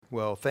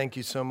Well, thank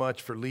you so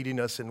much for leading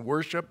us in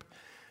worship,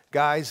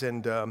 guys.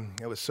 And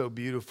it was so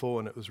beautiful,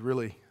 and it was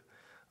really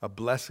a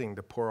blessing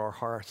to pour our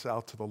hearts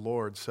out to the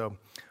Lord. So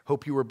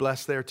hope you were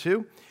blessed there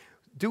too.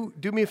 Do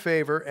me a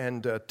favor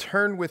and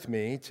turn with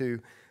me to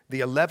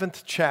the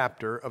 11th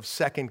chapter of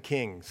 2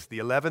 Kings. The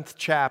 11th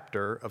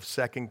chapter of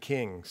 2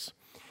 Kings.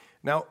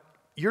 Now,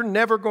 you're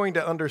never going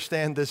to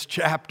understand this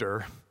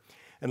chapter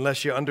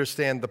unless you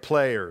understand the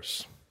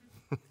players.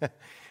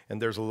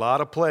 And there's a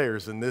lot of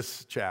players in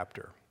this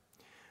chapter.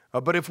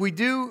 But if we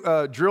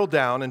do drill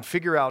down and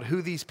figure out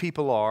who these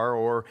people are,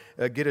 or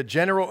get a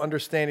general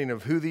understanding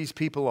of who these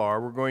people are,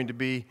 we're going to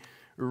be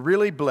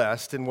really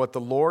blessed in what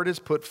the Lord has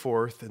put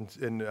forth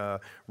and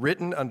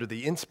written under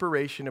the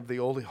inspiration of the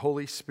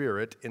Holy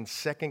Spirit in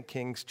 2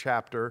 Kings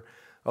chapter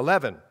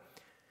 11.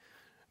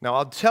 Now,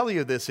 I'll tell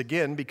you this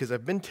again because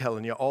I've been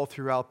telling you all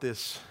throughout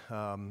this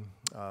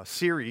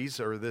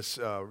series, or this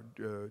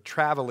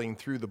traveling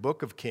through the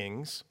book of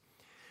Kings,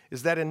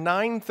 is that in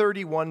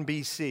 931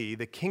 BC,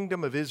 the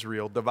kingdom of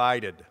Israel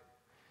divided.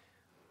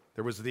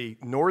 There was the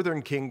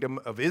northern kingdom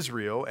of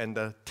Israel and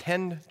the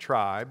 10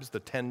 tribes,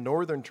 the 10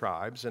 northern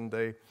tribes, and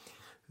the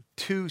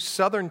 2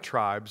 southern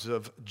tribes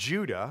of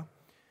Judah,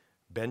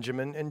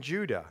 Benjamin and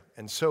Judah.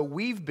 And so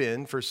we've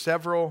been, for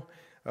several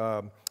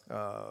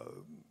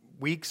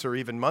weeks or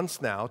even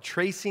months now,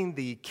 tracing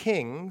the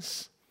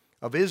kings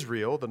of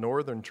Israel, the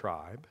northern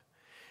tribe,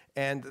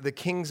 and the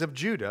kings of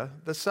Judah,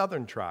 the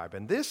southern tribe.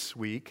 And this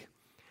week,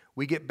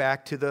 we get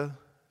back to the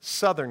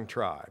southern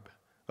tribe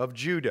of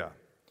Judah.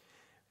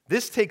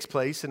 This takes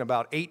place in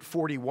about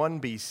 841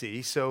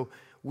 BC, so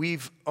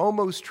we've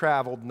almost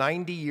traveled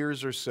 90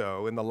 years or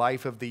so in the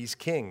life of these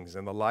kings,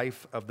 in the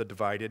life of the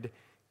divided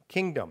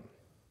kingdom.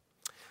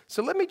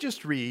 So let me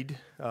just read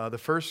the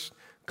first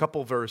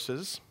couple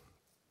verses,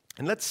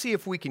 and let's see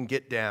if we can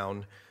get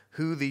down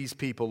who these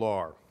people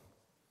are.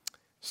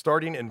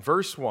 Starting in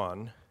verse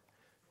 1,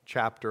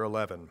 chapter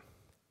 11.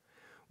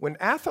 When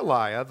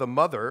Athaliah, the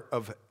mother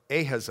of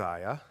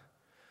Ahaziah,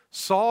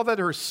 saw that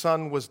her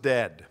son was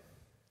dead,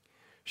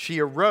 she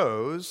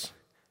arose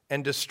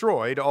and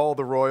destroyed all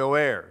the royal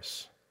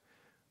heirs.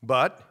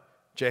 But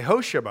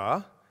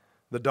Jehosheba,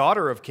 the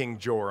daughter of King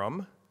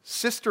Joram,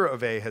 sister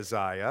of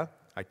Ahaziah,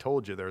 I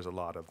told you there's a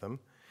lot of them,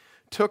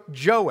 took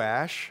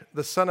Joash,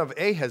 the son of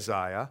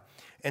Ahaziah,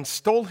 and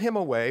stole him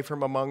away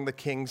from among the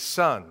king's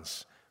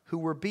sons, who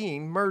were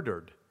being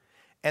murdered.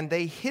 And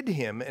they hid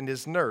him and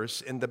his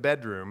nurse in the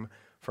bedroom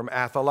from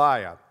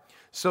Athaliah,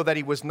 so that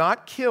he was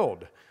not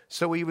killed.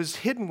 So he was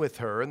hidden with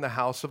her in the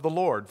house of the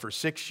Lord for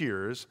 6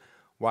 years,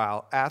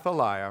 while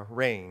Athaliah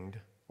reigned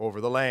over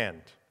the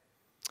land.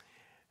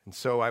 And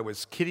so I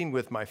was kidding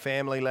with my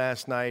family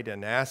last night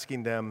and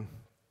asking them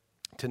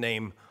to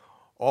name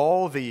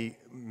all the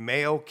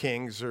male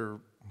kings,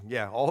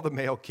 all the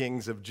male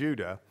kings of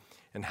Judah,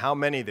 and how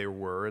many there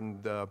were.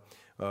 And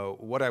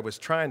what I was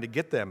trying to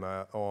get them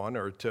on,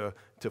 or to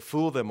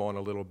fool them on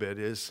a little bit,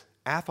 is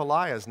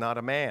Athaliah is not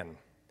a man.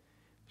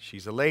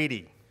 She's a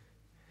lady.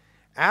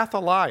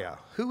 Athaliah,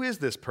 who is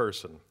this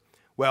person?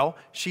 Well,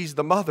 she's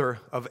the mother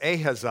of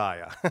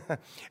Ahaziah.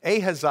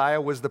 Ahaziah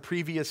was the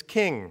previous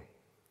king.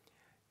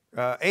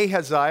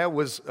 Ahaziah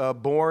was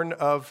born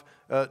of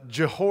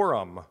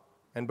Jehoram,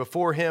 and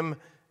before him,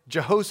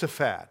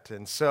 Jehoshaphat.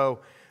 And so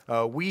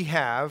we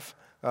have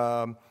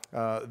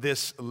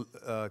this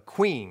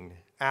queen,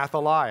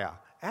 Athaliah.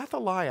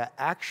 Athaliah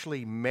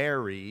actually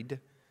married,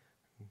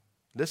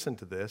 listen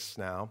to this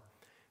now,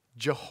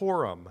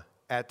 Jehoram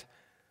at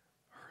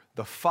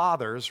the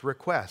father's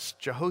request,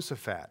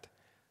 Jehoshaphat.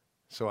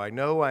 So I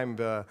know I'm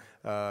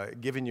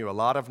giving you a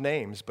lot of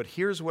names, but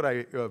here's what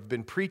I have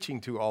been preaching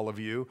to all of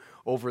you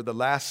over the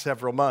last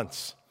several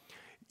months.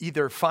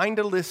 Either find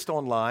a list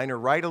online or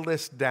write a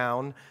list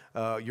down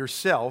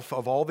yourself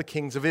of all the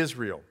kings of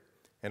Israel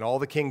and all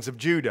the kings of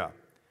Judah.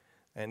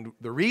 And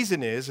the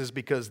reason is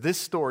because this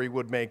story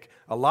would make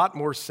a lot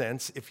more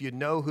sense if you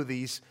know who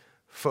these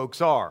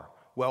folks are.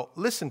 Well,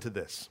 listen to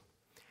this.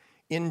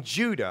 In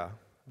Judah,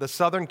 the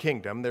southern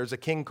kingdom, there's a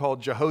king called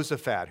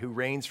Jehoshaphat who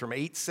reigns from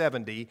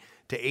 870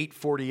 to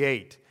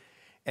 848.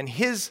 And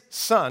his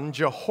son,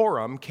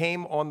 Jehoram,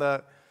 came on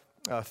the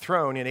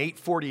throne in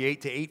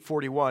 848 to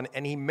 841,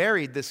 and he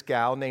married this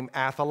gal named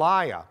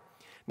Athaliah.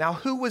 Now,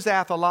 who was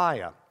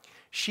Athaliah?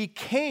 She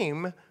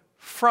came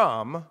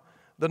from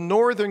the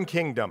northern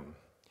kingdom.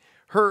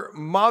 Her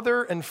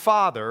mother and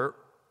father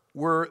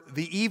were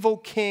the evil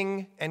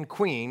king and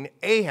queen,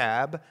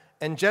 Ahab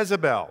and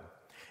Jezebel.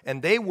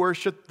 And they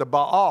worshiped the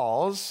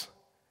Baals.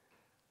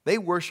 They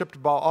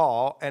worshiped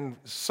Baal and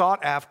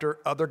sought after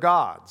other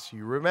gods.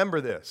 You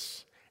remember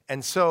this.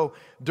 And so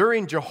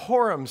during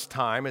Jehoram's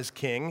time as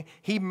king,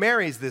 he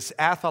marries this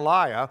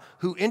Athaliah,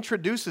 who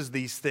introduces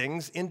these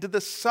things into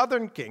the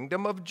southern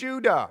kingdom of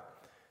Judah.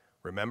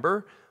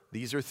 Remember,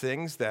 these are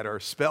things that are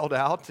spelled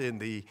out in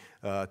the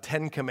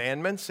 10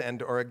 Commandments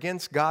and are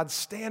against God's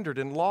standard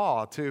and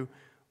law to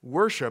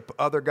worship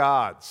other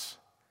gods.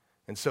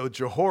 And so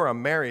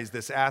Jehoram marries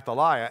this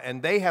Athaliah,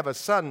 and they have a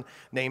son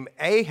named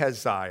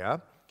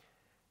Ahaziah.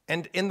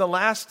 And in the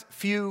last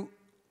few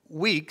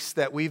weeks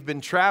that we've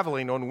been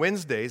traveling on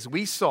Wednesdays,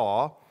 we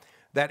saw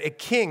that a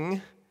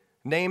king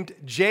named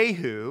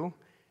Jehu,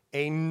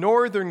 a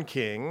northern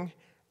king,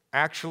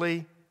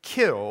 actually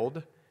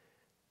killed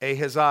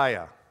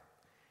Ahaziah.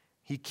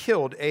 He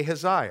killed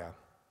Ahaziah.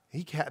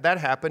 That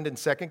happened in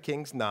 2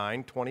 Kings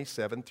 9,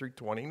 27 through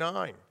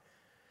 29.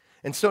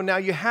 And so now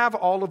you have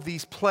all of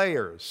these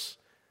players.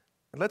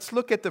 Let's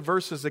look at the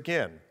verses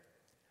again.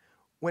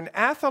 When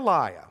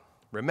Athaliah,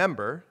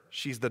 remember,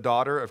 she's the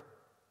daughter of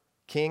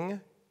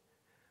King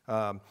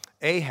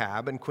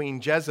Ahab and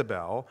Queen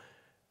Jezebel.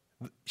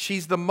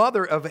 She's the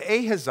mother of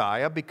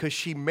Ahaziah because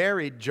she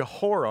married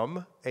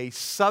Jehoram, a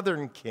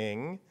southern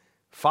king.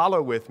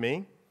 Follow with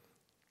me.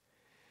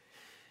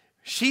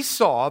 She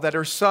saw that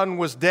her son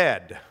was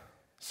dead.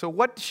 So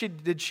what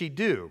did she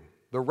do?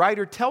 The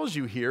writer tells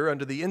you here,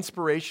 under the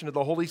inspiration of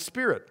the Holy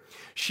Spirit,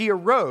 she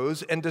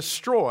arose and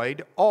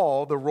destroyed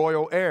all the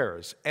royal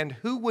heirs. And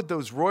who would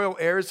those royal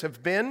heirs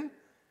have been?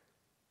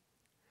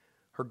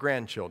 Her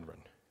grandchildren.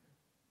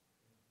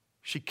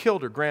 She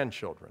killed her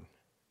grandchildren.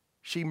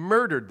 She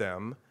murdered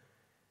them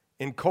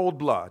in cold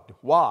blood.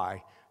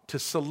 Why? To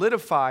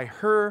solidify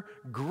her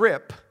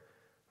grip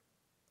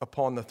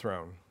upon the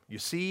throne. You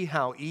see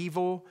how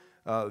evil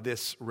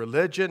this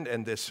religion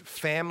and this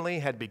family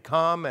had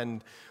become,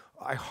 and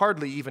I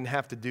hardly even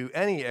have to do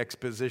any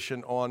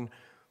exposition on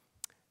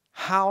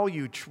how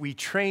we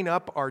train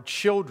up our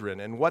children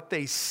and what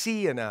they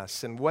see in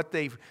us and what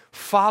they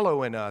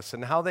follow in us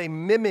and how they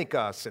mimic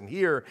us. And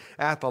here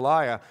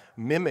Athaliah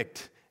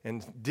mimicked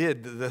and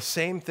did the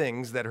same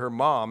things that her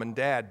mom and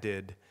dad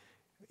did,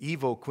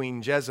 evil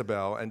Queen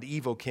Jezebel and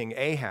evil King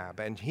Ahab.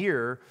 And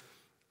here,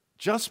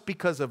 just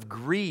because of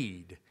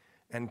greed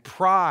and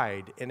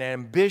pride and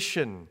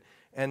ambition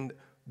and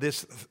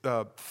this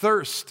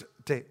thirst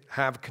to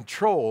have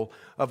control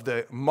of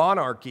the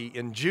monarchy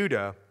in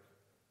Judah,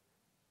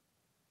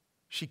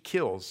 she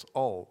kills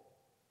all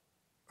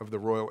of the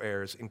royal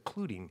heirs,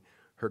 including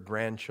her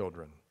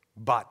grandchildren.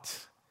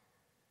 But,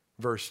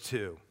 verse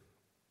 2,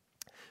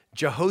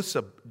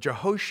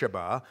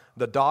 Jehosheba,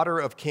 the daughter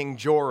of King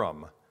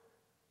Joram.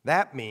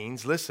 That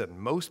means, listen,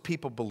 most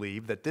people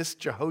believe that this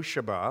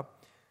Jehosheba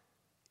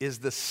is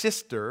the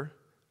sister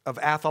of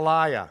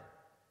Athaliah.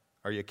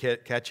 Are you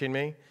catching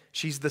me?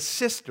 She's the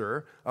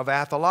sister of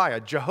Athaliah.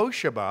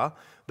 Jehosheba,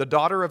 the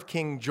daughter of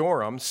King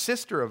Joram,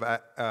 sister of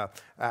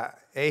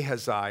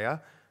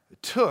Ahaziah,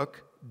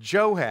 took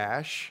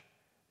Joash.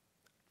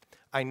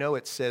 I know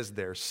it says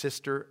there,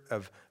 sister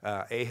of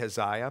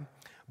Ahaziah,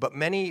 but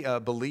many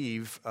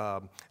believe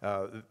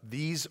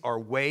these are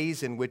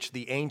ways in which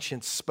the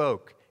ancients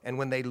spoke. And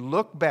when they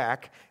look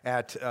back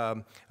at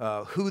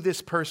who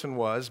this person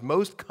was,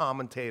 most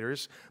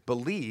commentators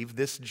believe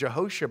this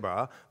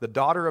Jehosheba, the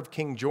daughter of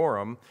King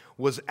Joram,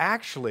 was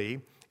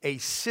actually a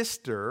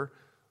sister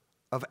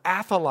of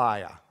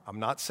Athaliah. I'm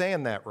not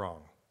saying that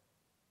wrong.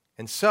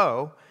 And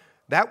so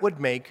that would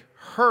make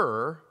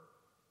her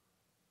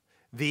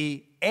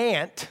the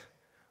aunt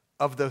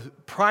of the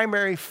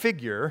primary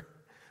figure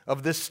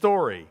of this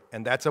story,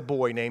 and that's a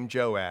boy named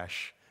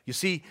Joash. You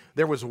see,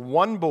 there was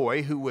one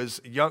boy who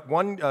was young,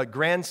 one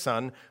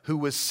grandson who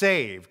was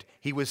saved.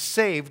 He was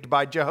saved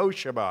by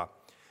Jehosheba.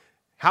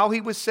 How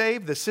he was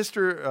saved? The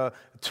sister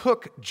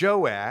took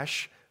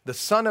Joash, the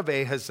son of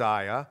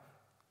Ahaziah,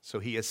 so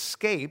he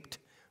escaped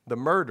the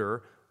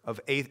murder of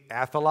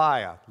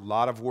Athaliah. A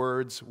lot of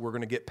words. We're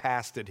going to get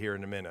past it here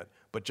in a minute,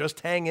 but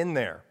just hang in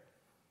there.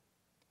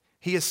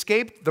 He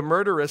escaped the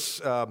murderous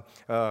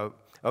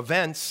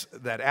events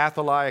that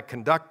Athaliah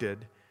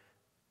conducted.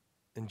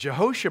 And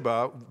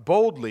Jehosheba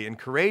boldly and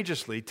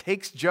courageously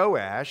takes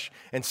Joash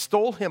and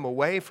stole him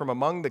away from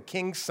among the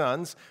king's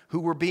sons who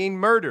were being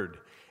murdered.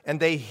 And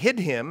they hid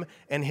him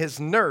and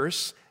his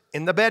nurse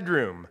in the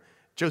bedroom.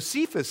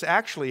 Josephus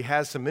actually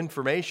has some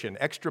information,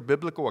 extra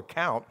biblical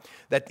account,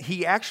 that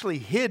he actually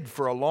hid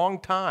for a long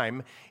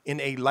time in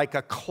a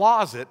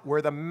closet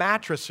where the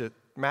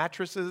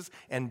mattresses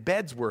and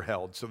beds were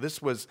held. So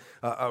this was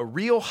a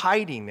real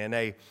hiding and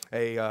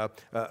a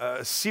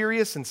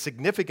serious and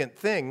significant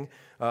thing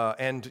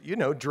and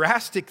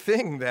drastic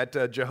thing that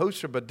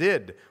Jehosheba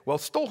did. Well,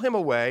 stole him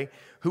away,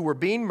 who were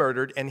being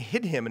murdered, and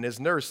hid him and his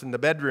nurse in the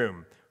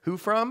bedroom. Who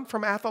from?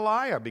 From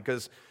Athaliah,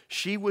 because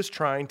she was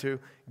trying to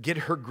get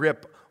her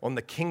grip on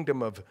the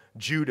kingdom of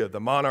Judah, the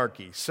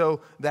monarchy,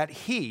 so that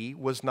he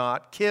was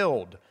not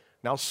killed.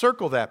 Now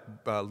circle that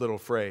little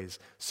phrase.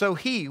 So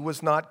he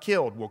was not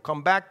killed. We'll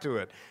come back to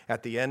it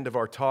at the end of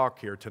our talk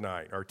here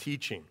tonight, our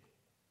teaching.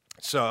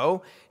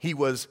 So he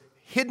was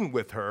hidden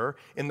with her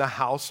in the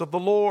house of the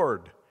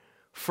Lord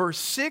for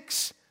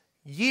 6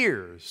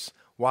 years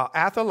while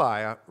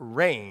Athaliah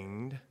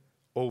reigned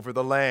over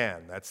the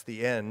land. That's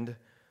the end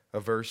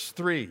of verse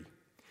 3.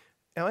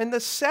 Now in the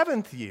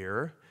 7th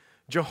year,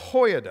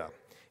 Jehoiada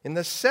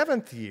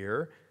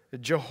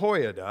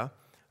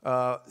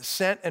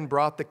sent and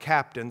brought the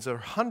captains of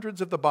hundreds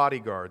of the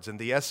bodyguards and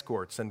the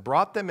escorts and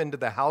brought them into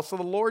the house of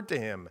the Lord to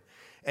him.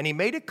 And he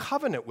made a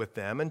covenant with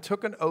them and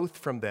took an oath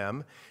from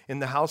them in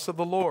the house of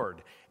the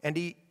Lord.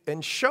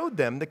 And showed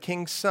them the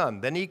king's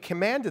son. Then he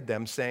commanded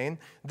them, saying,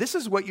 "This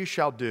is what you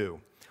shall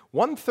do.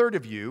 1/3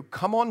 of you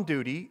come on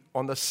duty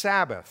on the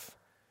Sabbath.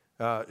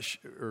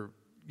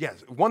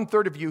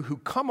 1/3 of you who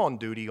come on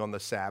duty on the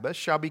Sabbath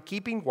shall be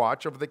keeping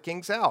watch over the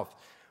king's house."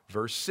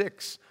 Verse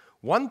 6.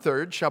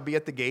 1/3 shall be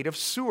at the gate of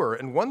Sur,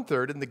 and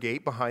 1/3 in the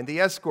gate behind the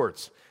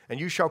escorts. And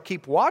you shall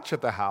keep watch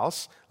at the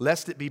house,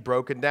 lest it be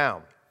broken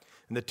down.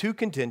 And the 2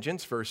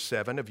 contingents, verse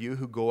 7, of you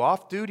who go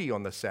off duty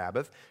on the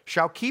Sabbath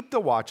shall keep the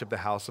watch of the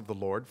house of the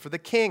Lord for the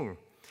king.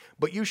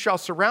 But you shall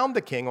surround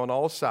the king on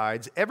all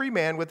sides, every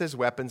man with his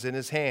weapons in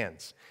his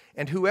hands.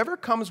 And whoever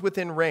comes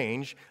within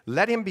range,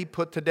 let him be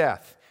put to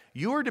death.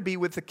 You are to be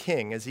with the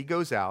king as he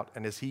goes out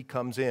and as he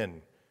comes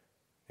in.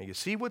 Now you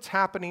see what's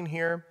happening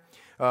here?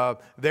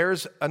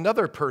 There's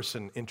another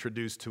person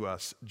introduced to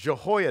us,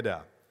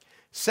 Jehoiada.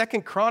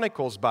 2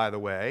 Chronicles, by the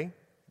way,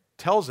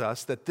 tells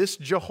us that this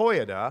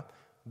Jehoiada,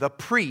 the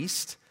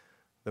priest,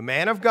 the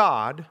man of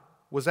God,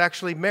 was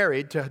actually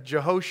married to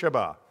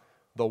Jehoshaphat,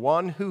 the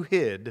one who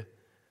hid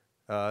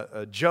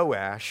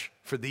Joash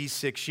for these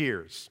 6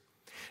 years.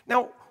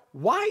 Now,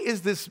 why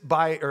is this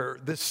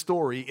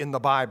story in the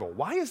Bible?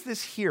 Why is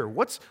this here?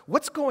 What's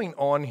going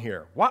on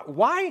here?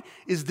 Why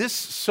is this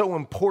so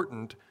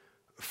important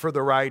for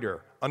the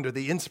writer under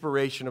the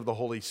inspiration of the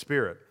Holy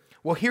Spirit?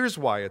 Well, here's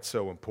why it's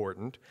so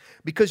important.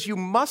 Because you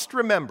must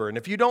remember, and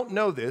if you don't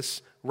know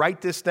this,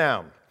 write this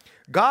down.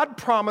 God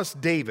promised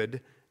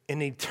David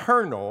an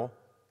eternal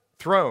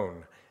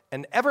throne,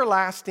 an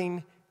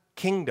everlasting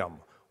kingdom,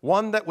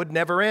 one that would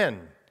never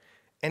end.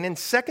 And in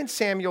 2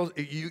 Samuel,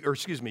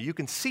 you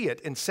can see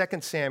it in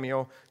 2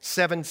 Samuel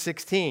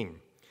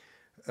 7:16.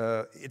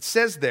 It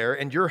says there,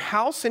 "And your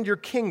house and your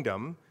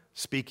kingdom,"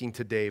 speaking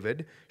to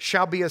David,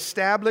 "shall be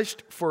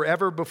established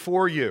forever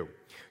before you.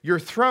 Your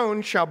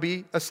throne shall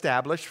be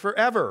established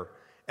forever."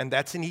 And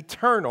that's an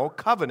eternal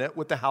covenant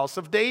with the house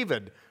of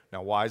David.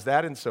 Now, why is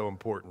that so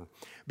important?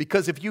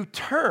 Because if you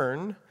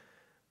turn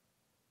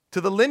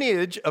to the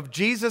lineage of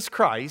Jesus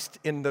Christ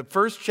in the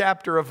first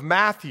chapter of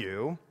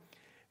Matthew,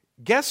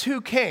 guess who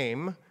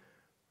came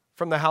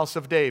from the house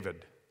of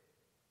David?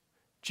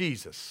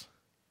 Jesus.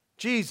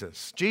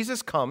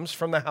 Jesus comes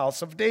from the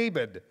house of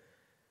David.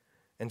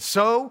 And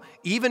so,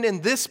 even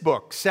in this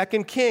book,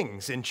 2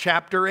 Kings, in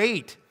chapter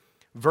 8,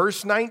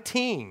 verse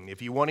 19,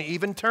 if you want to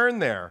even turn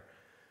there,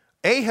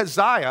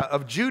 Ahaziah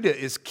of Judah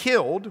is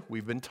killed.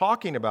 We've been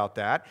talking about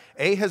that.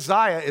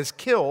 Ahaziah is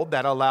killed.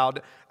 That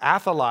allowed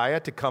Athaliah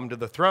to come to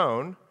the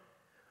throne.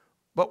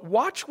 But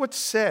watch what's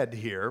said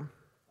here.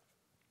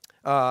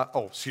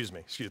 Excuse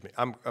me.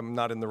 I'm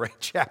not in the right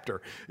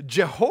chapter.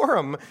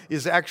 Jehoram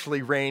is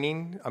actually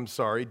reigning in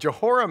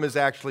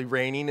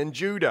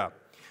Judah.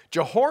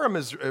 Jehoram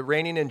is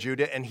reigning in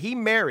Judah, and he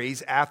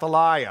marries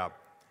Athaliah.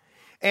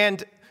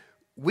 And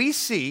we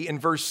see in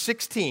verse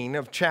 16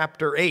 of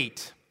chapter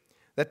 8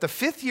 that the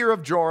 5th year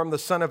of Joram, the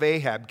son of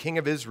Ahab, king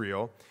of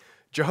Israel,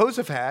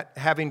 Jehoshaphat,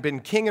 having been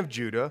king of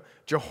Judah,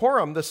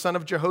 Jehoram, the son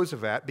of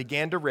Jehoshaphat,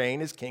 began to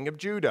reign as king of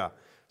Judah.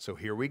 So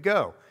here we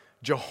go.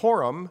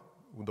 Jehoram,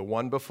 the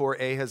one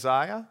before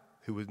Ahaziah,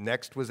 who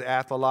next was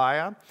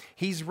Athaliah,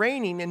 he's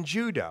reigning in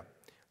Judah.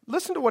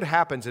 Listen to what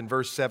happens in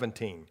verse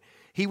 17.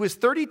 He was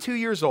 32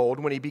 years old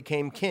when he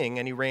became king,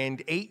 and he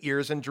reigned 8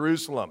 years in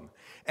Jerusalem.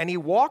 And he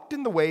walked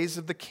in the ways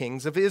of the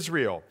kings of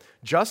Israel,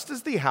 just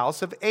as the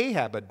house of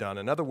Ahab had done.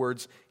 In other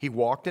words, he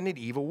walked in an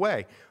evil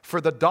way.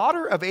 For the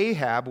daughter of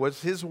Ahab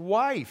was his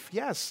wife.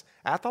 Yes,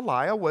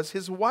 Athaliah was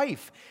his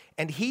wife.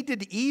 And he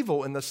did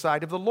evil in the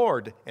sight of the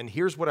Lord. And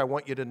here's what I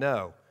want you to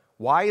know.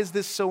 Why is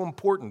this so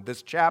important,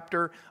 this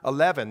chapter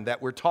 11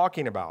 that we're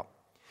talking about?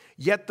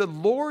 Yet the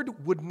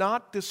Lord would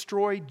not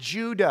destroy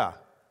Judah.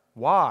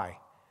 Why?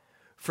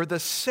 For the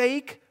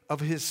sake of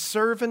his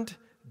servant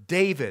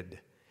David,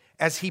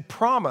 as he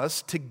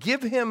promised to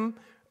give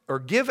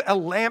a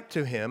lamp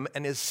to him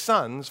and his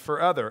sons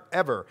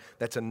forever.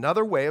 That's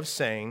another way of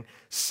saying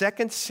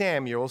 2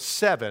 Samuel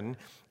 7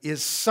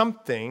 is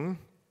something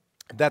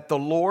that the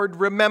Lord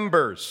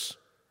remembers.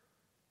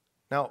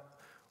 Now,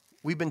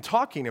 we've been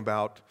talking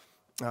about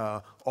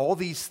all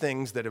these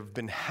things that have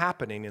been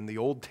happening in the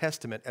Old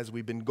Testament as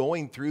we've been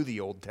going through the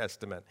Old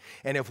Testament.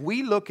 And if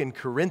we look in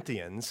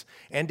Corinthians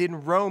and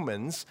in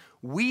Romans,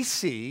 we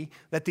see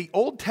that the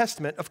Old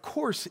Testament, of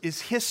course,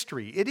 is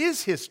history. It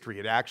is history.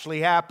 It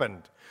actually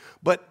happened.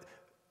 But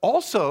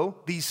also,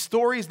 these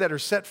stories that are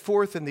set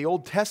forth in the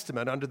Old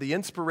Testament under the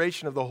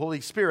inspiration of the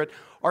Holy Spirit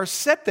are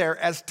set there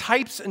as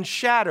types and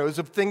shadows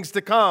of things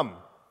to come.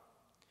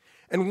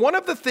 And one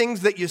of the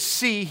things that you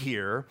see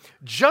here,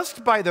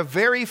 just by the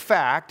very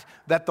fact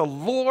that the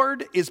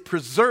Lord is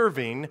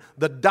preserving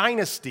the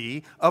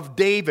dynasty of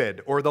David,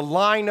 or the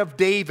line of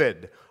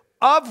David,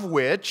 of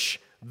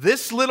which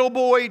this little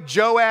boy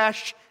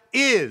Joash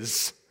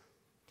is.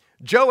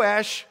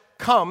 Joash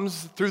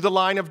comes through the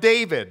line of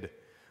David.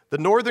 The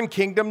northern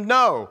kingdom,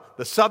 no.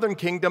 The southern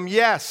kingdom,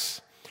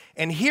 yes.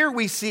 And here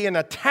we see an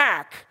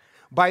attack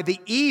by the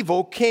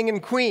evil king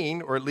and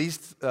queen, or at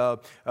least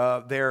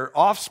their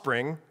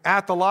offspring,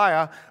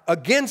 Athaliah,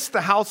 against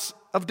the house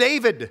of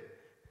David.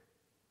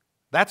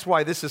 That's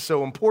why this is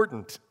so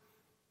important.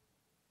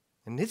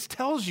 And this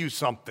tells you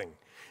something.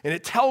 And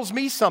it tells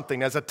me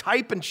something as a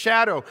type and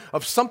shadow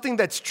of something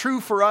that's true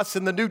for us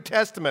in the New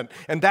Testament.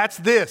 And that's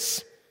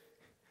this: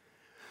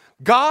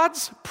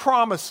 God's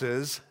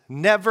promises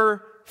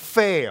never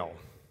fail.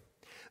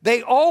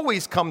 They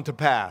always come to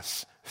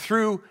pass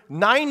through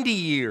 90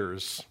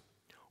 years,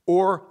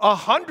 or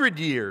 100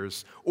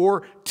 years,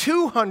 or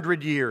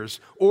 200 years,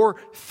 or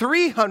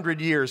 300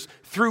 years,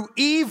 through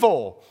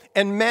evil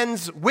and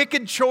men's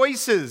wicked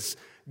choices.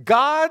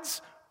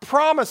 God's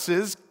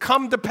promises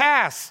come to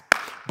pass.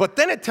 But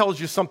then it tells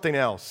you something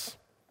else.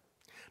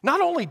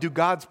 Not only do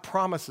God's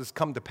promises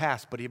come to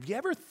pass, but have you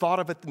ever thought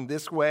of it in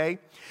this way?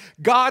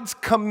 God's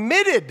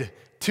committed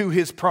to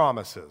his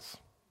promises.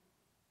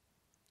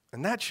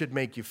 And that should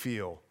make you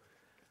feel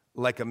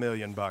like $1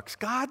 million.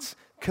 God's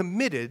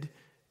committed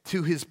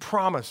to his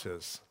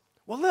promises.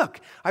 Well,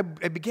 look, I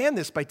began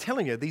this by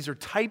telling you these are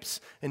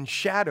types and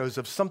shadows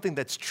of something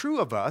that's true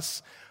of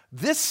us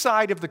this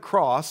side of the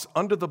cross,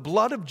 under the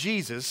blood of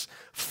Jesus,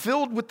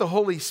 filled with the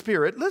Holy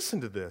Spirit.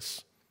 Listen to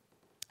this.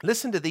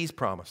 Listen to these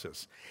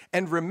promises.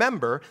 And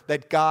remember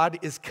that God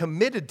is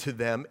committed to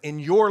them in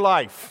your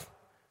life.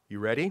 You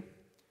ready?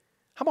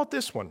 How about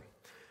this one?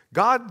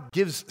 God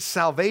gives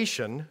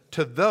salvation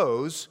to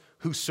those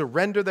who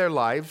surrender their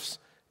lives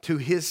to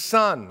his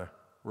Son,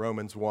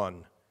 Romans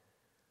 1.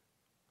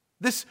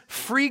 This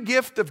free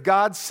gift of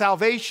God's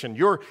salvation,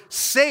 you're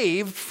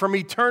saved from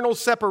eternal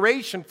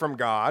separation from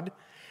God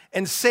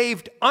and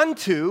saved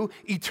unto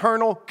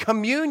eternal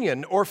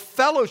communion or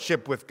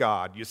fellowship with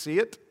God. You see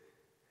it?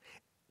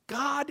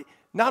 God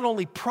not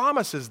only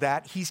promises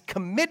that, he's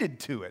committed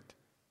to it.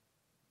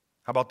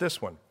 How about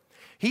this one?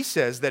 He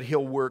says that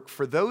he'll work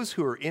for those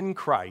who are in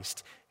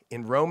Christ.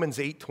 In Romans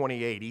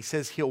 8:28, he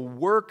says he'll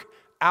work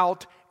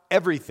out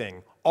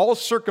everything, all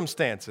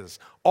circumstances,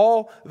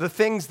 all the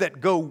things that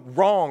go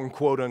wrong,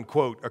 quote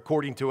unquote,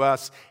 according to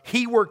us,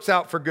 he works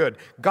out for good.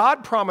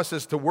 God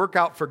promises to work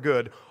out for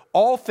good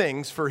all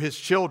things for his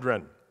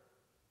children.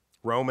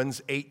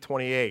 Romans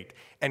 8:28.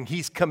 And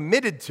he's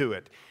committed to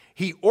it.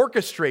 He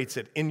orchestrates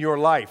it in your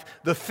life.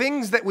 The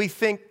things that we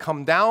think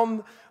come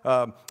down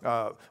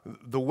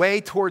the way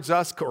towards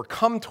us or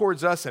come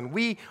towards us and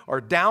we are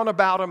down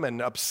about them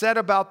and upset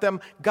about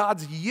them,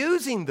 God's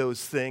using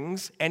those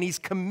things and he's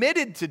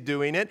committed to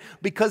doing it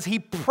because he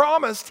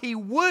promised he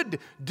would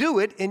do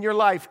it in your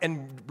life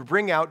and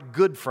bring out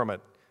good from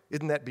it.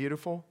 Isn't that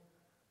beautiful?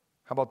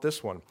 How about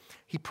this one?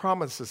 He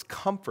promises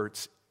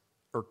comfort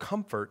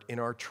in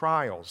our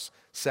trials,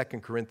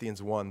 2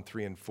 Corinthians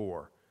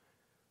 1:3-4.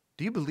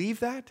 Do you believe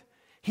that?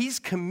 He's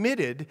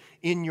committed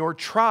in your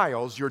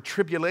trials, your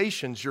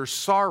tribulations, your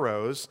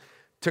sorrows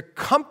to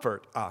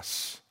comfort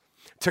us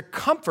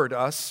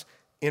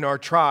in our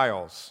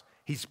trials.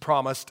 He's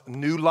promised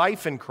new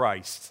life in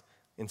Christ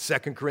in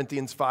 2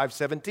 Corinthians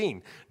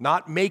 5:17.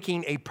 Not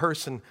making a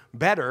person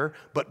better,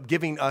 but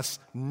giving us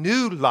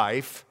new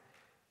life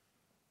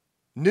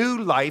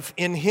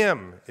in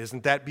him.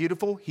 Isn't that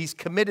beautiful? He's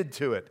committed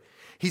to it.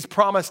 He's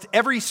promised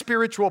every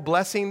spiritual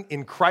blessing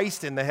in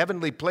Christ in the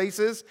heavenly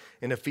places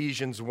in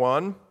Ephesians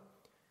 1.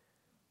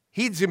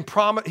 He's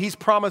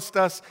promised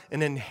us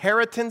an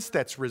inheritance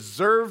that's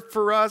reserved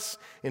for us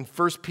in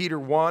 1 Peter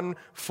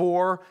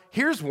 1:4.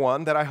 Here's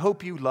one that I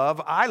hope you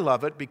love. I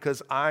love it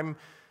because I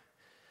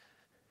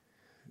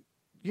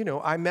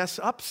mess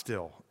up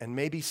still, and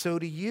maybe so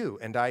do you.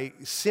 And I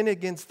sin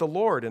against the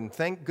Lord, and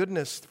thank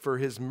goodness for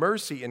his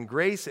mercy and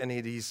grace, and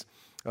he's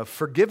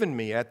forgiven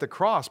me at the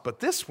cross. But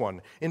this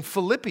one, in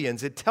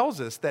Philippians, it tells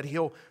us that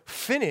he'll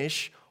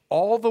finish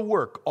all the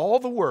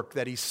work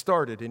that he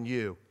started in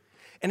you.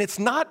 And it's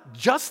not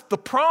just the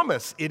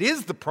promise. It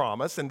is the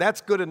promise, and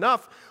that's good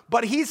enough,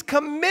 but he's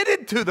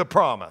committed to the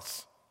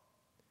promise.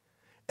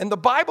 And the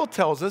Bible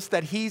tells us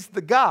that he's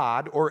the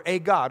God, or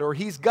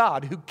he's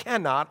God who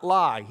cannot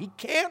lie. He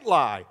can't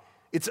lie.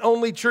 It's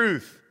only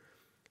truth.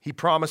 He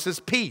promises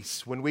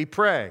peace when we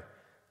pray.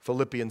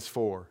 Philippians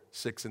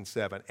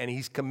 4:6-7. And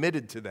he's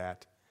committed to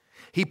that.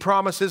 He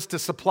promises to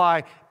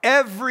supply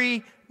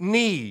every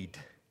need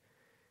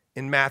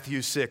in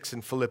Matthew 6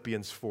 and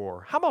Philippians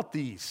 4. How about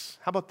these?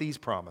 How about these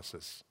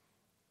promises?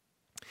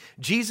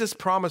 Jesus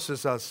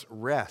promises us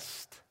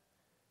rest.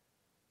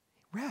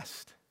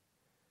 Rest.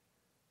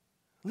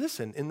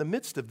 Listen, in the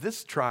midst of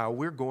this trial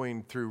we're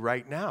going through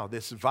right now,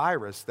 this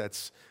virus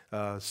that's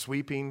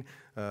sweeping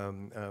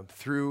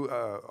through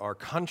our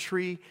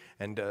country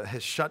and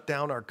has shut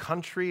down our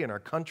country, and our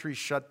country's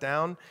shut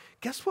down,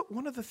 guess what?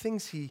 One of the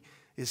things he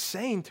is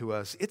saying to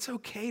us, it's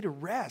okay to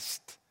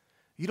rest.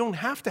 You don't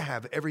have to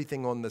have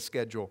everything on the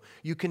schedule.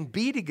 You can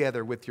be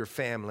together with your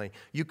family.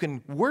 You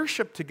can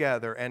worship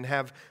together and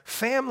have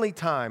family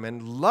time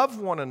and love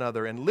one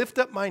another and lift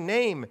up my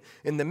name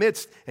in the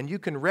midst, and you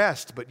can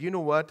rest. But you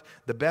know what?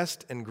 The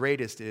best and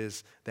greatest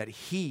is that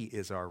he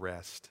is our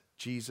rest.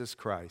 Jesus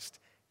Christ.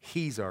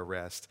 He's our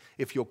rest.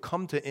 If you'll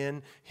come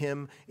to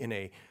him in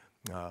a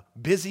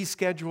busy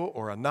schedule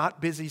or a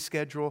not busy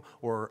schedule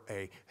or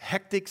a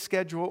hectic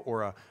schedule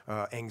or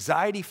a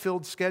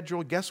anxiety-filled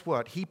schedule, guess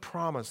what? He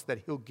promised that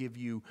he'll give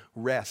you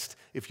rest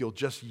if you'll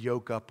just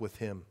yoke up with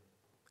him.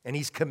 And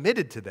he's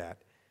committed to that.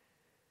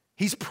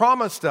 He's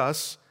promised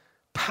us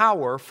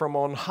power from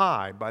on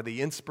high by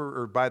the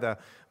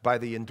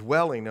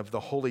indwelling of the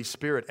Holy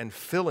Spirit and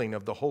filling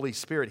of the Holy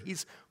Spirit.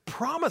 He's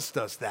promised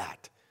us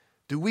that.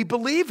 Do we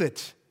believe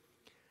it?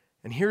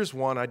 And here's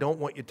one I don't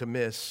want you to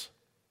miss.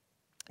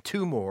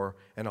 Two more,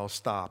 and I'll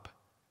stop.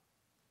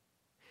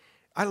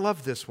 I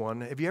love this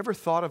one. Have you ever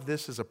thought of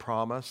this as a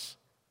promise?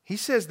 He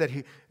says that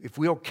if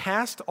we'll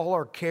cast all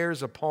our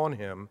cares upon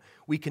him,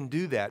 we can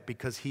do that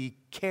because he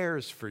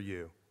cares for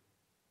you.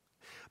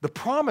 The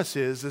promise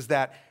is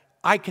that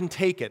I can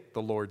take it,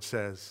 the Lord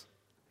says.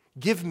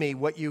 Give me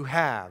what you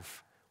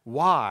have.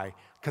 Why?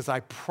 Because I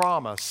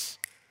promise.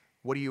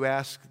 What do you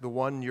ask the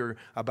one you're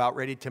about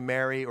ready to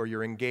marry or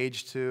you're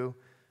engaged to?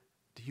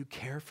 Do you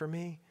care for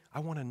me? I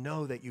want to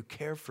know that you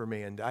care for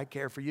me and I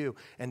care for you.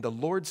 And the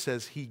Lord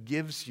says he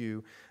gives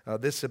you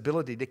this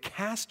ability to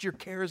cast your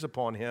cares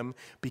upon him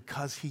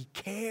because he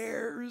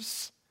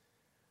cares.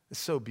 It's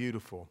so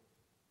beautiful.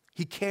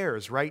 He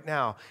cares right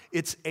now.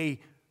 It's a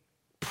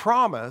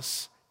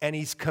promise and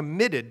he's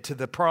committed to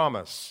the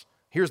promise.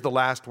 Here's the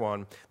last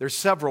one. There's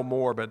several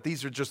more, but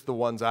these are just the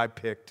ones I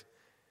picked.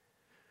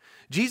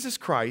 Jesus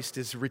Christ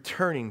is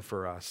returning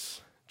for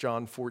us.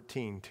 John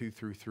 14,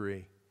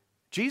 2-3.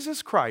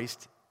 Jesus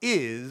Christ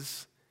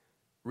is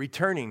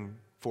returning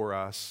for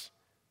us,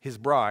 his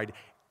bride,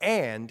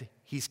 and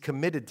he's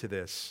committed to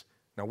this.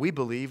 Now we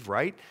believe,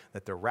 right,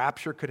 that the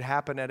rapture could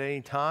happen at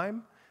any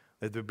time,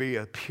 that there'd be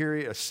a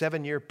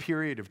 7-year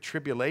period of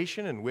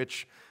tribulation in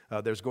which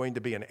there's going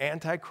to be an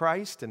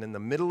Antichrist, and in the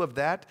middle of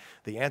that,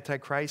 the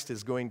Antichrist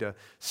is going to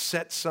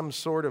set some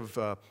sort of,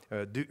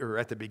 or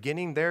at the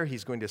beginning there,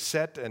 he's going to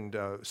set and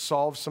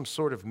solve some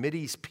sort of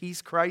Mideast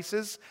peace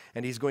crisis,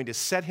 and he's going to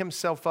set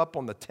himself up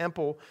on the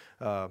temple,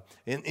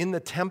 in the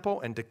temple,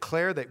 and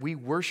declare that we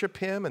worship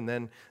him, and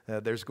then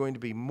there's going to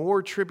be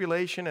more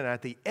tribulation, and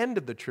at the end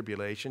of the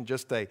tribulation,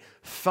 just a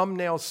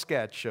thumbnail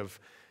sketch of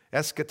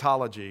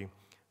eschatology,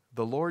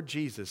 the Lord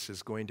Jesus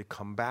is going to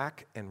come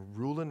back and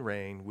rule and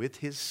reign with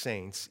his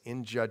saints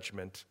in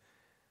judgment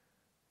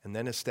and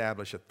then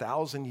establish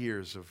 1,000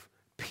 years of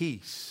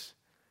peace.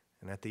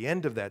 And at the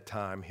end of that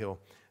time, he'll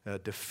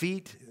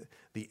defeat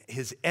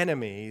his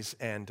enemies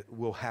and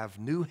we'll have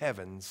new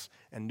heavens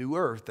and new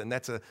earth. And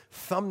that's a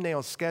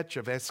thumbnail sketch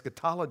of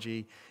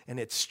eschatology, and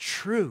it's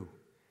true.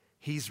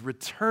 He's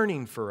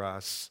returning for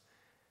us,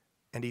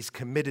 and he's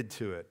committed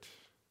to it.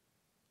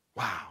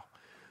 Wow.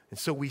 And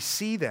so we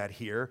see that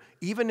here,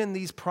 even in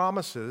these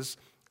promises,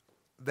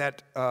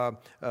 that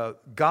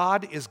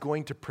God is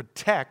going to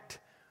protect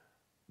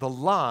the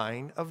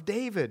line of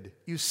David.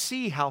 You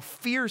see how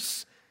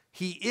fierce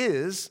he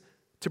is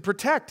to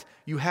protect.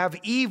 You have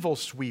evil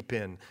sweep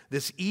in,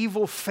 this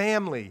evil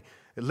family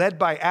led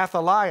by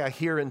Athaliah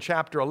here in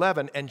chapter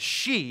 11, and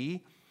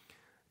she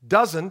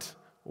doesn't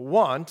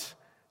want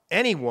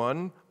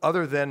anyone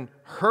other than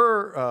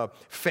her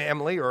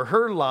family or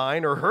her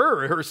line or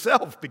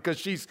herself, because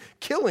she's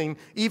killing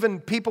even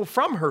people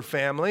from her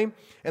family.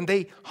 And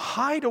they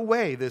hide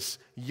away this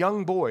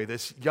young boy,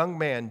 this young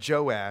man,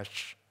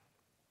 Joash,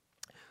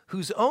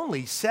 who's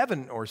only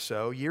 7 or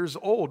so years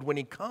old when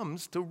he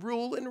comes to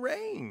rule and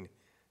reign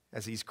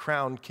as he's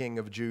crowned king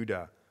of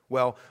Judah.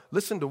 Well,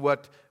 listen to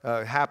what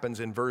happens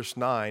in verse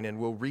 9, and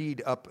we'll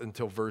read up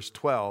until verse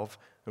 12,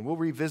 and we'll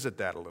revisit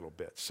that a little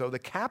bit. So the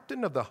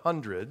captain of the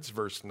hundreds,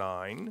 verse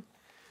 9,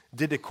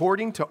 did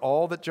according to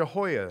all that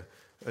Jehoiada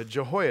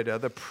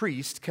the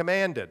priest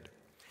commanded.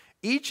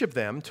 Each of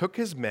them took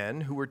his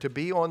men who were to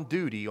be on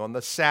duty on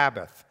the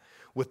Sabbath,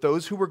 with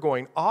those who were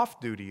going off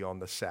duty on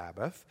the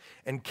Sabbath,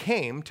 and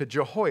came to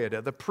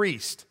Jehoiada the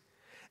priest.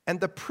 And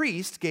the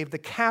priest gave the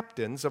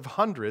captains of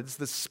hundreds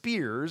the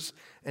spears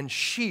and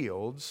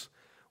shields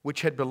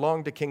which had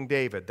belonged to King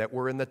David, that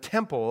were in the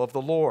temple of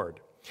the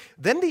Lord.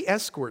 Then the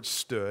escorts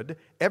stood,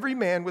 every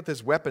man with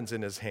his weapons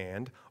in his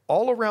hand,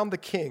 all around the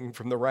king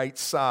from the right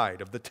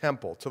side of the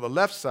temple to the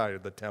left side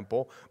of the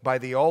temple by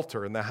the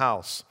altar in the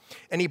house.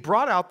 And he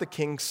brought out the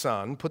king's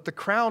son, put the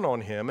crown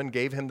on him, and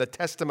gave him the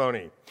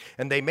testimony.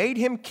 And they made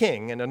him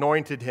king and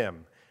anointed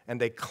him. And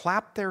they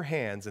clapped their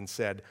hands and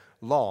said,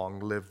 "Long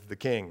live the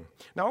king."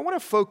 Now I want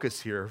to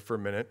focus here for a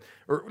minute,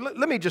 or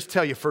let me just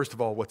tell you first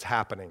of all what's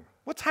happening.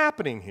 What's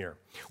happening here?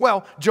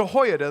 Well,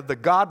 Jehoiada, the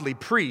godly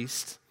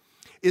priest,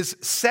 is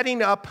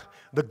setting up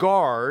the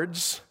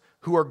guards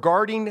who are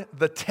guarding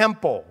the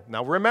temple.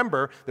 Now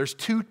remember, there's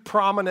 2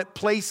 prominent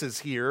places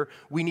here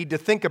we need to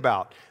think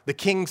about: the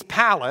king's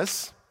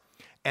palace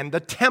and the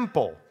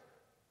temple.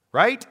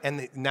 Right?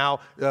 And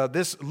now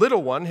this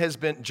little one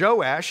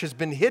Joash has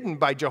been hidden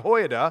by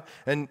Jehoiada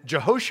and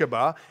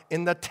Jehoshaphat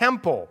in the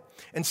temple.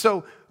 And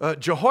so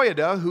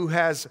Jehoiada, who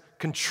has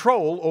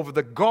control over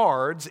the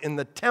guards in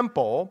the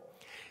temple,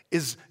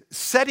 is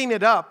setting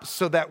it up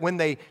so that when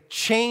they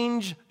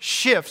change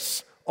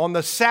shifts on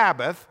the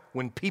Sabbath,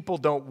 when people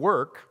don't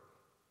work,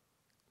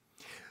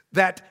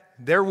 that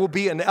there will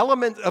be an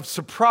element of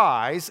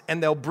surprise,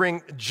 and they'll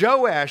bring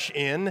Joash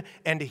in,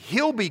 and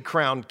he'll be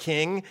crowned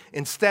king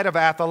instead of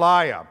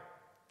Athaliah.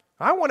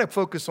 I want to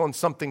focus on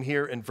something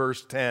here in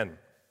verse 10,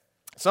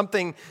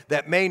 something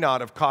that may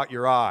not have caught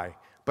your eye,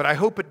 but I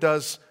hope it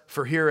does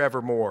for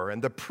herevermore.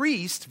 And the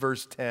priest,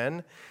 verse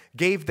 10,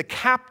 gave the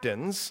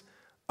captains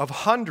of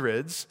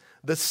hundreds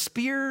the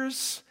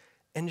spears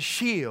and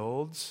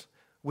shields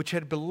which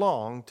had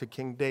belonged to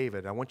King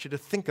David. I want you to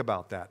think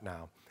about that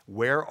now.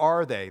 Where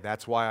are they?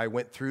 That's why I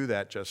went through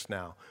that just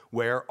now.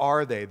 Where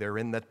are they? They're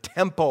in the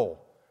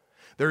temple.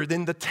 They're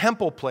in the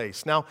temple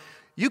place. Now,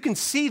 you can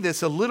see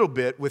this a little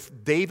bit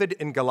with David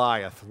and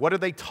Goliath. What are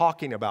they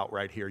talking about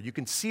right here? You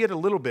can see it a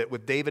little bit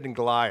with David and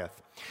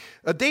Goliath.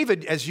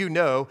 David, as you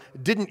know,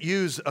 didn't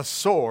use a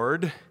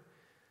sword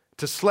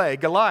to slay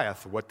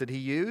Goliath. What did he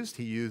use?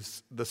 He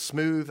used the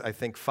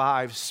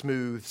 5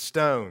 smooth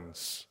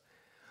stones.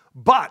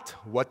 But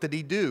what did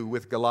he do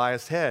with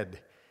Goliath's head?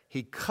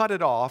 He cut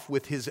it off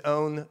with his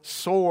own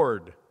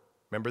sword.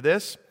 Remember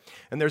this?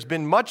 And there's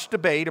been much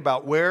debate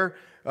about where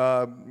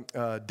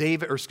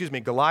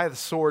Goliath's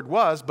sword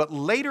was, but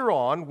later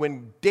on,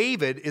 when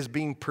David is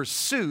being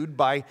pursued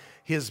by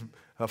his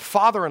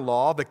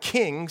father-in-law, the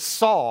king,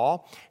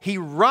 Saul, he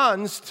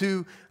runs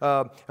to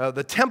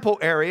the temple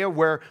area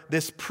where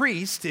this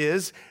priest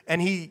is,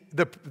 and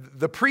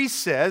the priest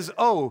says,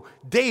 "Oh,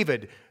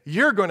 David,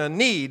 you're going to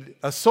need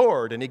a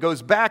sword." And he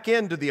goes back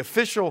into the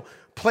official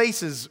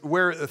places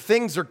where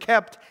things are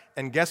kept,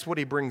 and guess what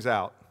he brings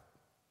out?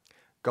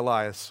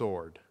 Goliath's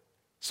sword.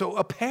 So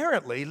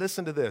apparently,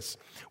 listen to this,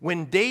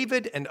 when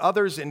David and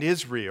others in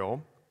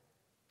Israel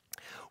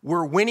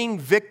were winning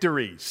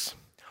victories,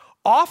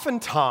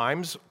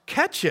 oftentimes,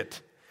 catch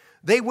it,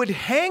 they would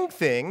hang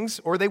things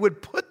or they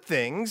would put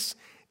things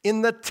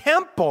in the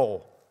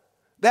temple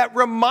that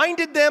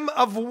reminded them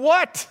of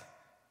what?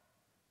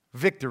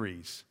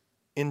 Victories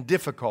in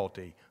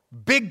difficulty,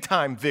 big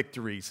time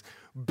victories,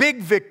 big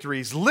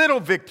victories, little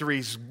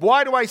victories.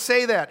 Why do I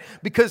say that?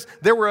 Because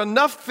there were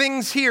enough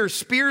things here,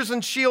 spears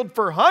and shield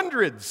for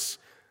hundreds,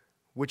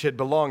 which had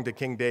belonged to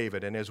King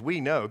David. And as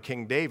we know,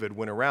 King David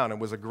went around and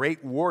was a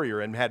great warrior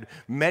and had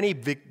many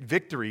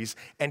victories,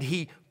 and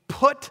he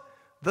put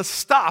the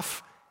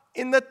stuff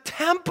in the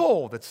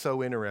temple. That's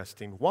so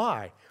interesting.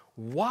 Why?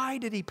 Why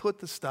did he put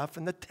the stuff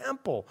in the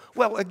temple?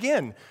 Well,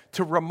 again,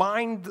 to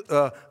remind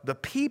the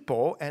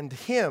people and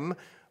him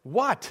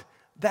what?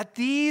 That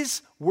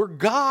these were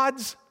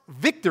God's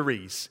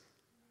victories.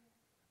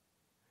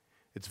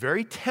 It's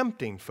very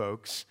tempting,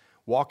 folks,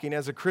 walking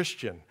as a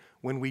Christian,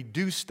 when we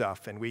do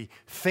stuff and we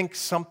think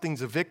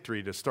something's a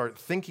victory, to start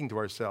thinking to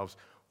ourselves,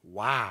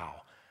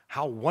 wow,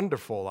 how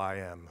wonderful I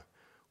am.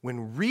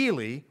 When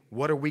really,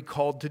 what are we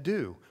called to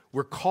do?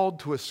 We're called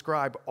to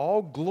ascribe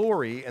all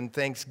glory and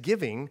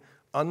thanksgiving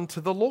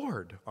unto the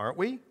Lord, aren't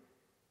we?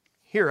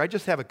 Here, I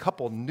just have a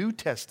couple New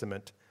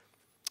Testament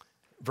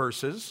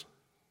verses.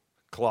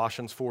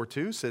 Colossians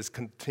 4:2 says,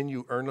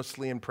 "Continue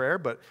earnestly in prayer,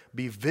 but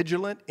be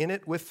vigilant in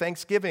it with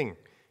thanksgiving,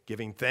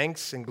 giving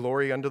thanks and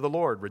glory unto the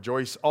Lord.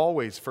 Rejoice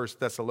always," 1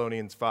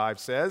 Thessalonians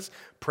 5 says,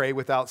 "Pray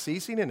without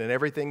ceasing, and in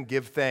everything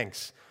give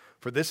thanks.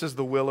 For this is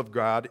the will of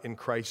God in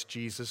Christ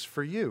Jesus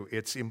for you."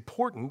 It's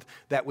important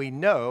that we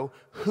know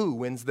who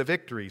wins the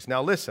victories.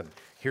 Now listen,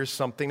 here's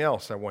something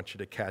else I want you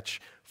to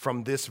catch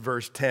from this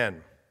verse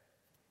 10.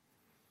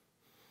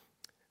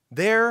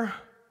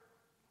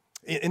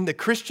 In the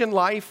Christian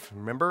life,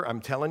 remember,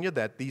 I'm telling you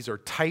that these are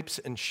types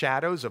and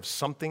shadows of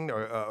something,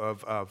 or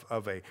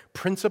of a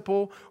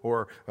principle,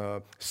 or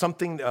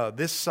something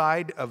this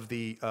side of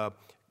the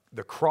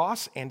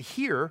cross. And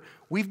here,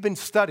 we've been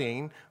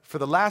studying for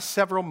the last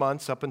several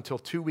months, up until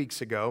 2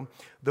 weeks ago,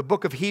 the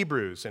book of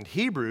Hebrews. And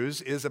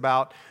Hebrews is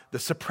about the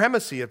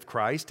supremacy of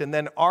Christ, and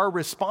then our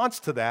response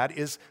to that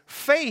is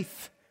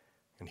faith.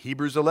 And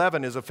Hebrews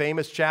 11 is a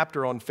famous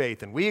chapter on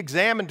faith, and we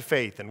examined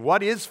faith. And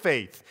what is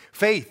faith?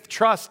 Faith,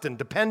 trust, and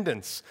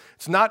dependence.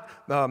 It's not,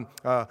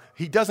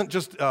 he doesn't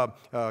just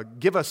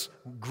give us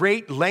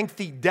great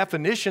lengthy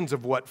definitions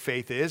of what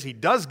faith is. He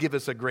does give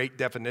us a great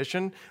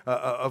definition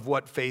of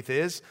what faith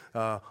is.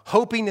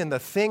 Hoping in the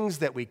things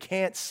that we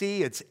can't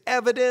see. It's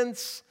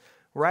evidence.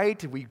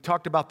 Right? We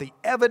talked about the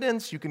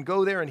evidence. You can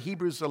go there in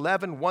Hebrews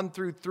 11, 1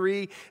 through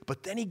 3.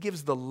 But then he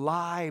gives the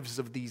lives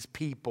of these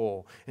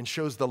people and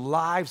shows the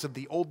lives of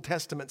the Old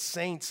Testament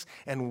saints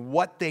and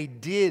what they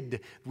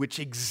did, which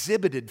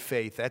exhibited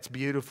faith. That's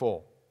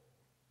beautiful.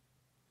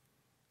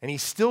 And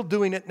he's still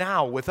doing it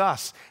now with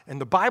us.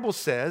 And the Bible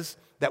says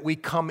that we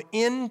come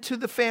into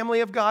the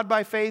family of God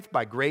by faith.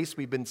 By grace,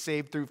 we've been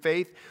saved through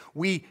faith.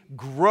 We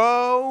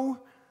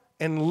grow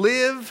and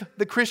live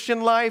the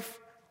Christian life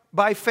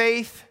by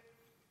faith.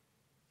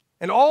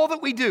 And all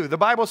that we do, the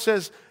Bible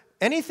says,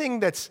 anything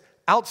that's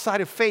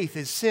outside of faith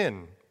is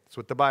sin. That's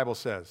what the Bible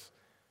says.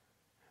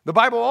 The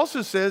Bible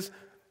also says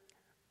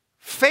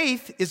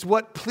faith is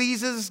what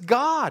pleases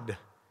God.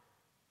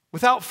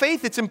 Without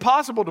faith, it's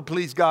impossible to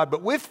please God,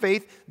 but with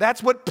faith,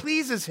 that's what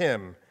pleases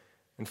Him.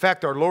 In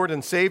fact, our Lord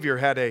and Savior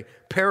had a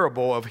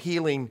parable of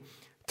healing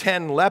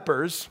 10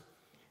 lepers.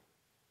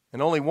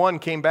 And only one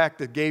came back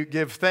to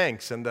give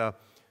thanks. And the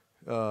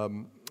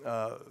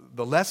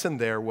lesson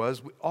there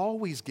was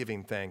always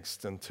giving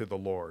thanks unto the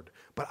Lord.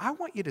 But I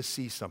want you to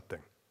see something.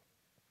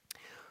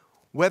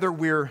 Whether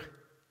we're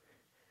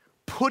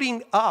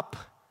putting up,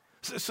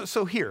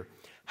 so here,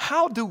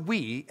 how do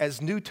we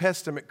as New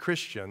Testament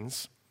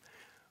Christians,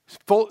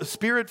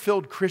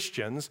 Spirit-filled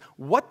Christians,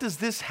 what does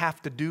this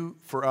have to do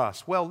for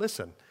us? Well,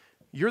 listen,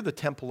 you're the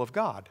temple of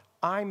God.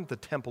 I'm the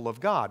temple of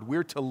God.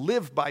 We're to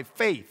live by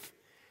faith.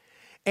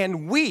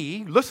 And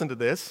we, listen to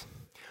this,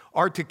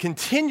 are to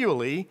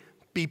continually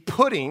be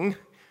putting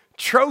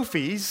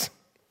trophies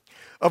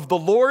of the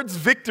Lord's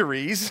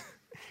victories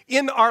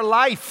in our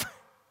life.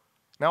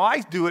 Now, I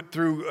do it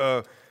through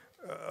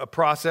a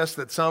process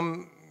that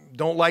some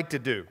don't like to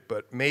do,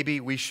 but maybe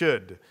we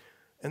should.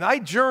 And I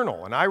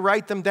journal, and I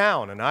write them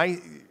down, and I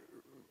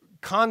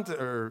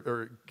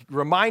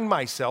remind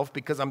myself,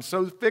 because I'm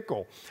so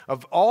fickle,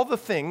 of all the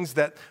things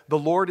that the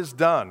Lord has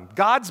done.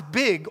 God's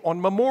big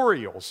on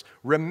memorials.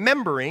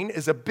 Remembering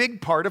is a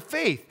big part of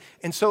faith.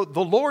 And so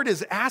the Lord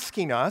is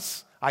asking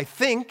us, I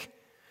think,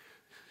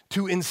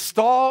 to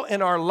install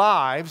in our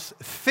lives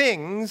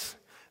things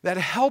that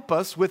help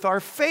us with our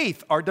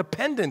faith, our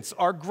dependence,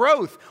 our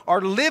growth, our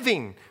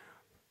living.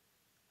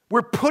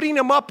 We're putting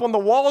them up on the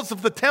walls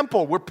of the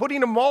temple. We're putting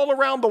them all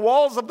around the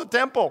walls of the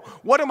temple.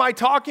 What am I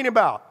talking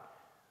about?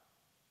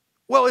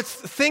 Well, it's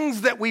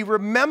things that we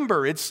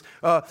remember. It's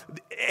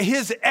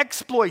His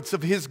exploits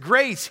of His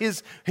grace,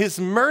 His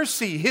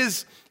mercy,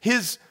 His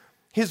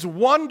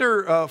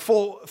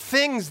wonderful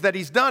things that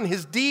He's done,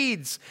 His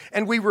deeds,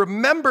 and we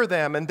remember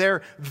them, and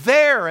they're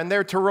there, and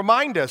they're to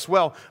remind us.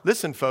 Well,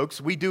 listen,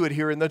 folks, we do it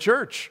here in the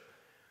church.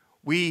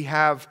 We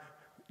have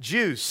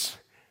juice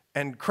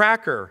and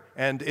cracker,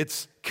 and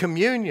it's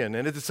communion,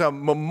 and it's a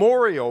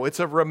memorial. It's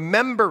a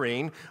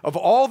remembering of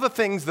all the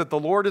things that the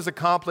Lord has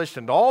accomplished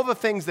and all the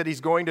things that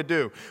He's going to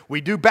do.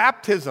 We do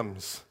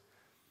baptisms,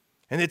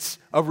 and it's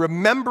a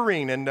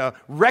remembering and a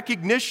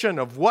recognition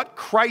of what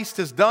Christ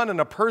has done in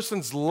a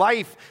person's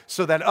life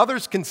so that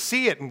others can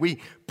see it, and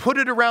we put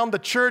it around the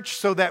church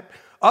so that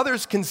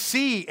others can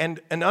see and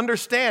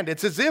understand.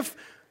 It's as if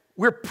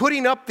we're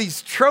putting up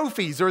these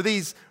trophies or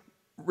these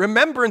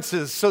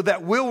remembrances so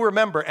that we'll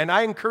remember. And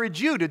I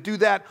encourage you to do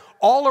that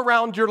all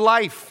around your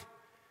life,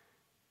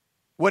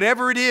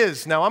 whatever it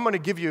is. Now, I'm going to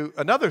give you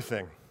another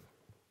thing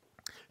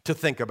to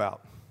think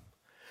about.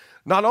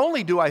 Not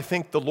only do I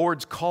think the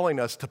Lord's calling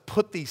us to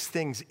put these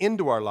things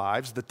into our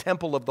lives, the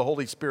temple of the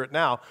Holy Spirit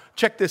now,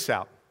 check this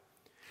out.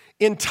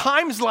 In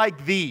times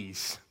like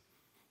these,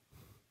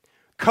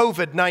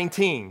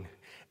 COVID-19,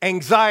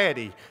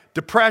 anxiety,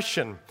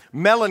 depression,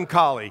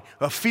 melancholy,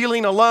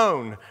 feeling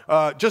alone,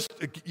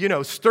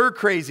 stir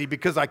crazy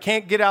because I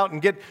can't get out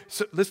and get.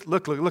 So,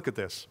 look at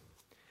this.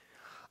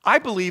 I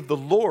believe the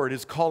Lord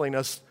is calling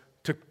us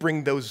to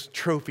bring those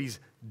trophies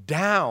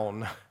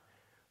down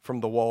from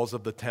the walls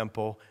of the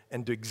temple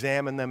and to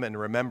examine them and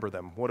remember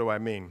them. What do I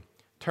mean?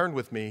 Turn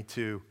with me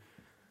to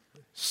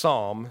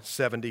Psalm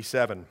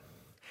 77.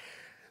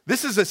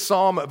 This is a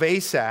psalm of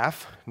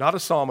Asaph, not a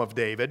psalm of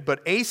David,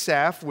 but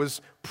Asaph was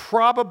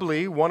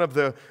probably one of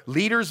the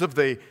leaders of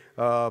the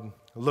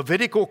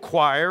Levitical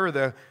choir,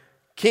 the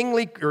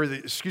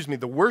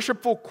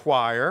worshipful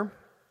choir,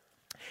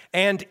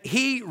 and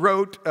he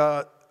wrote,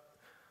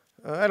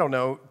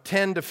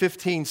 10 to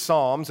 15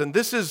 psalms, and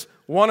this is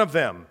one of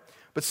them.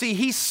 But see,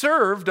 he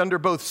served under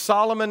both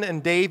Solomon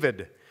and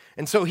David,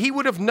 and so he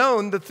would have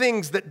known the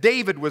things that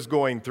David was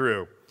going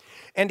through.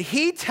 And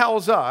he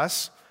tells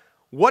us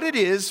what it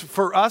is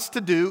for us to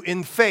do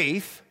in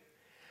faith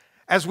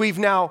as we've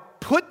now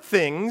put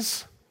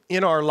things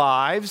in our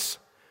lives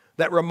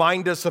that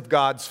remind us of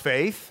God's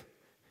faith.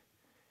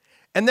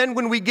 And then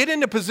when we get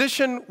in a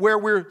position where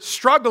we're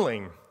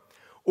struggling,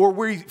 or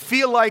we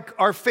feel like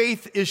our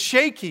faith is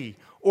shaky,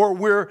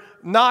 or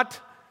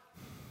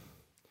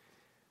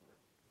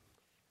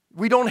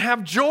we don't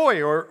have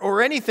joy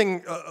or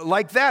anything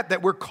like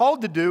that we're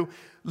called to do,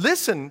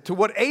 listen to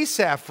what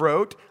Asaph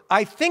wrote.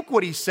 I think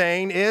what he's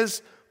saying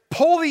is,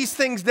 pull these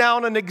things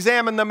down and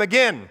examine them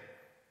again.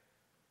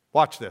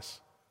 Watch this.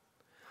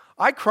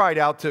 I cried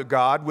out to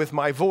God with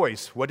my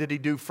voice. What did he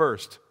do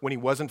first? When he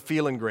wasn't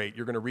feeling great,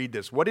 you're going to read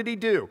this. What did he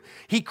do?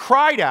 He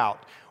cried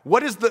out.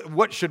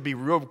 What should be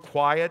real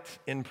quiet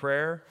in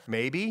prayer?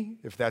 Maybe,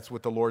 if that's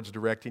what the Lord's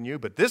directing you.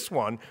 But this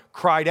one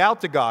cried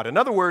out to God. In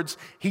other words,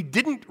 he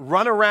didn't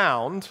run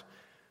around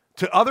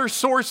to other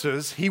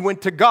sources. He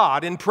went to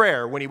God in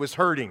prayer when he was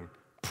hurting.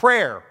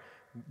 Prayer,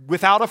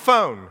 without a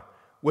phone,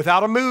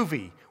 without a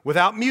movie,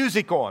 without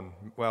music on.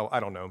 Well, I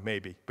don't know,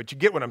 maybe, but you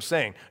get what I'm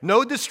saying.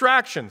 No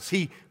distractions.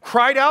 He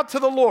cried out to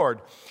the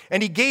Lord,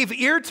 and he gave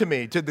ear to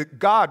me, to the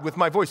God with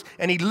my voice,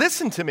 and he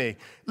listened to me.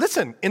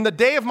 Listen, in the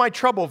day of my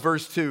trouble,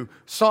 verse 2,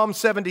 Psalm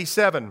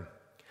 77,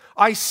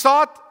 I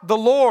sought the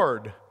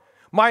Lord.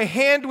 My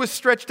hand was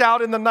stretched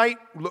out in the night,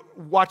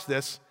 watch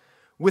this,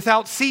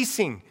 without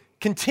ceasing,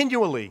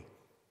 continually.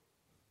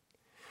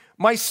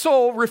 My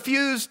soul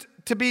refused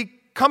to be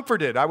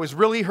comforted. I was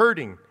really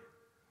hurting.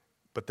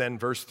 But then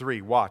verse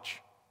 3,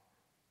 watch.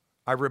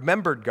 I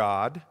remembered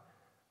God,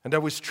 and I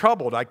was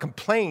troubled. I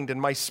complained,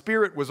 and my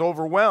spirit was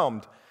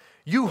overwhelmed.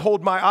 You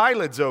hold my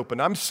eyelids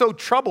open. I'm so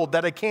troubled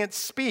that I can't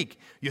speak.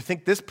 You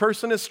think this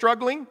person is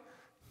struggling?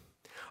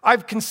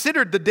 I've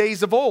considered the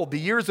days of old, the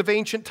years of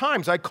ancient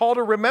times. I call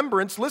to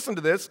remembrance, listen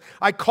to this,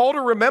 I call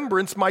to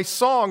remembrance my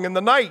song in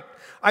the night.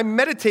 I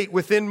meditate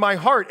within my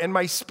heart, and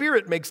my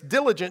spirit makes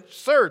diligent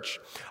search.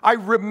 I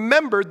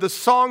remembered the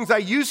songs I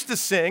used to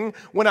sing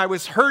when I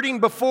was hurting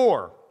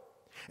before,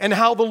 and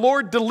how the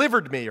Lord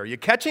delivered me. Are you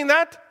catching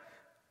that?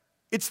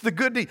 It's the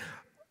good deed.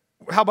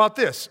 How about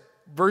this?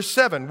 Verse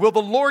 7, will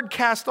the Lord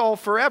cast all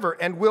forever,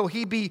 and will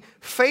he be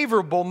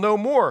favorable no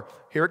more?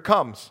 Here it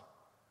comes.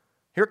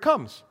 Here it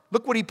comes.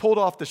 Look what he pulled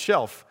off the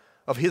shelf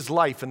of his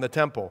life in the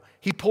temple.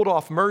 He pulled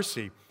off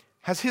mercy.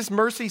 Has his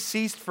mercy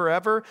ceased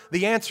forever?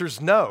 The answer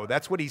is no.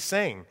 That's what he's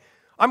saying.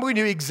 I'm going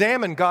to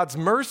examine God's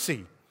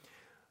mercy.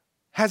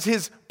 Has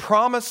his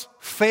promise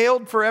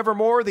failed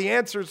forevermore? The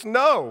answer is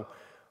no.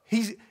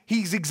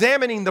 He's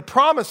examining the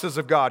promises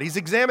of God. He's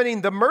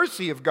examining the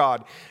mercy of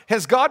God.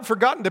 Has God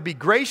forgotten to be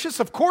gracious?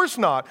 Of course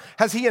not.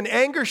 Has he in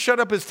anger shut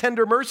up his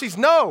tender mercies?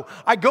 No.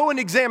 I go and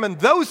examine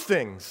those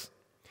things.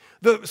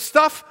 The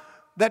stuff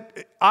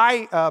that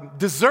I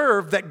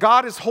deserve that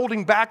God is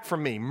holding back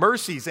from me,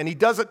 mercies, and he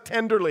does it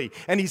tenderly,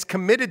 and he's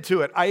committed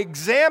to it. I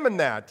examine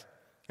that.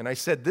 And I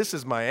said, this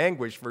is my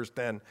anguish, verse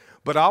 10,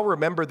 but I'll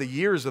remember the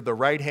years of the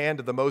right hand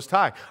of the Most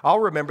High. I'll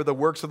remember the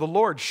works of the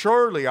Lord.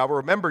 Surely I'll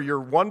remember your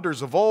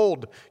wonders of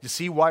old. You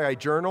see why I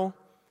journal?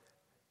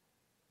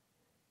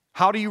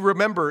 How do you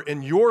remember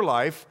in your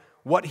life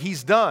what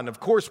he's done? Of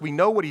course, we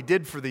know what he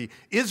did for the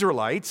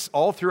Israelites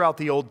all throughout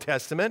the Old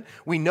Testament.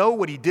 We know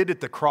what he did at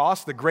the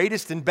cross, the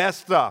greatest and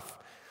best stuff.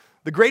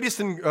 The greatest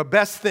and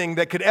best thing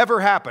that could ever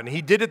happen,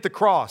 he did at the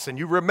cross. And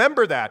you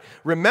remember that.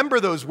 Remember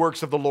those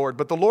works of the Lord.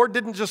 But the Lord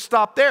didn't just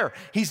stop there.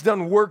 He's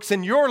done works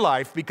in your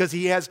life because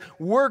he has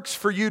works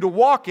for you to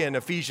walk in,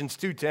 Ephesians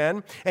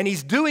 2:10. And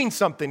he's doing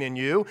something in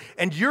you.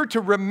 And you're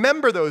to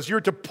remember those.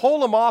 You're to pull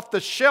them off the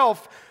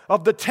shelf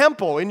of the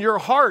temple in your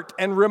heart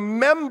and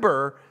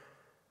remember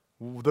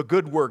the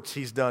good works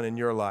he's done in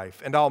your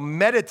life. And I'll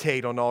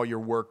meditate on all your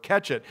work.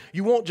 Catch it.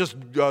 You won't just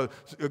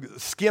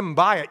skim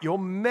by it. You'll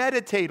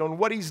meditate on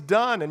what he's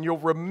done, and you'll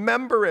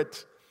remember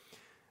it.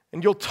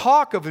 And you'll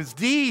talk of his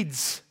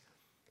deeds.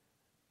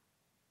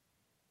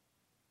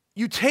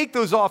 You take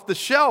those off the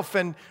shelf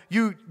and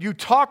you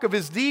talk of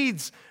his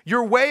deeds.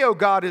 Your way, O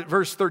God, at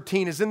verse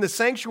 13, is in the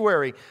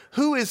sanctuary.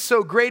 Who is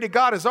so great a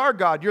God as our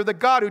God? You're the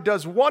God who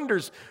does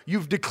wonders.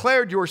 You've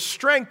declared your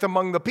strength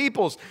among the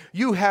peoples.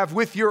 You have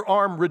with your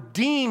arm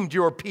redeemed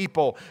your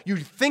people. You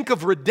think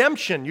of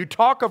redemption. You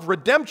talk of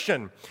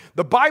redemption.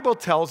 The Bible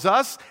tells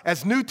us,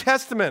 as New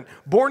Testament,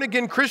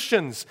 born-again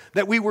Christians,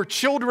 that we were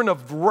children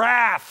of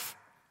wrath,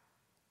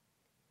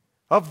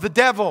 of the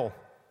devil.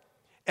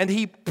 And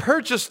he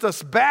purchased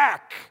us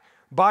back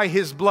by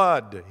his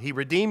blood. He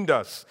redeemed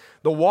us.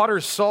 The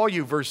waters saw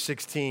you, verse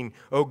 16,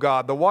 O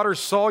God. The waters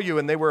saw you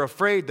and they were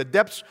afraid. The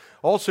depths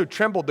also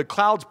trembled. The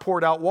clouds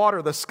poured out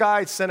water. The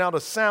skies sent out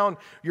a sound.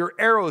 Your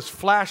arrows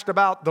flashed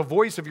about. The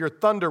voice of your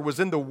thunder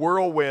was in the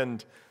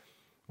whirlwind.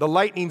 The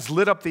lightnings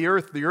lit up the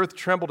earth. The earth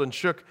trembled and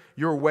shook.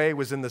 Your way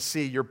was in the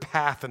sea, your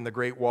path in the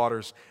great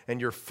waters, and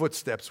your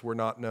footsteps were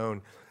not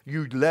known.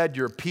 You led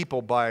your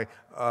people by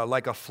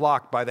like a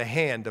flock by the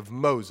hand of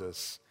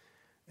Moses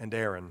and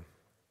Aaron.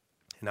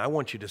 And I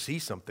want you to see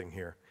something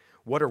here.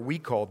 What are we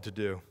called to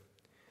do?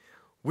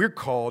 We're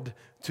called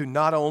to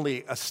not only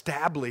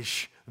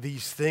establish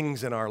these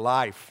things in our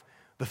life,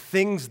 the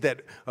things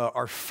that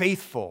are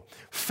faithful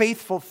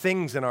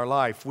things in our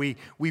life. We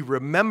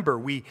remember,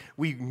 we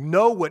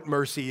know what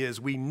mercy is,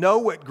 we know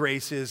what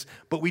grace is,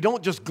 but we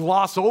don't just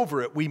gloss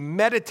over it. We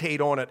meditate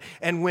on it.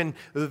 And when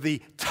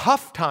the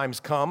tough times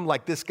come,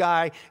 like this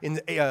guy in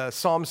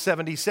Psalm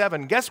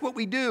 77, guess what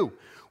we do?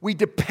 We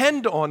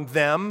depend on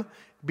them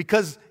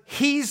because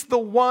he's the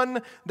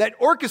one that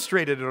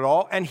orchestrated it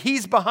all, and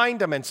he's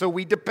behind them, and so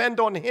we depend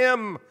on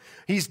him.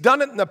 He's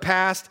done it in the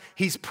past.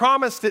 He's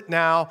promised it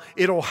now.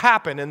 It'll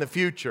happen in the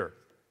future.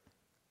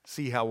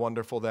 See how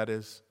wonderful that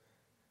is?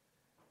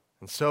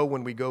 And so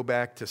when we go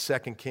back to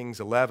 2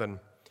 Kings 11,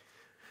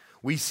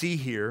 we see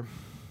here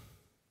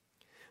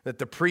that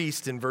the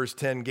priest in verse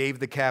 10 gave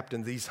the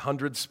captain these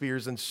 100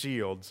 spears and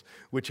shields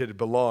which had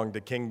belonged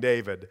to King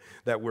David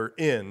that were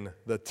in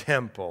the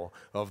temple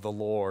of the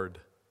Lord.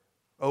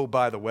 Oh,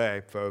 by the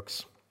way,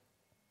 folks,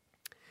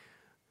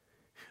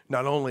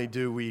 not only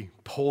do we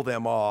pull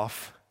them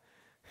off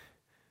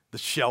the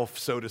shelf,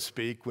 so to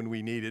speak, when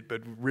we need it,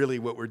 but really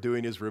what we're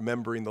doing is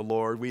remembering the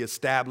Lord. We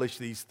establish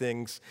these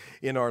things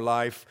in our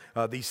life,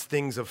 these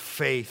things of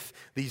faith,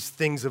 these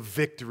things of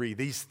victory,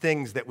 these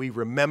things that we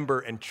remember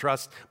and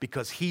trust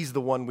because he's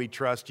the one we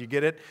trust. You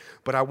get it?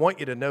 But I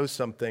want you to know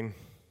something.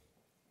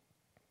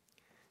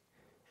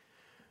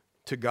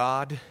 To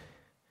God,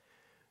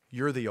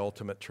 you're the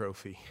ultimate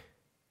trophy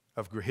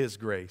of his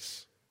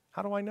grace.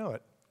 How do I know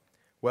it?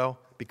 Well,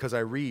 because I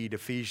read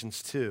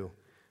Ephesians 2.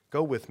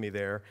 Go with me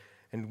there.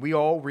 And we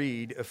all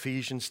read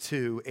Ephesians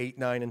 2, 8,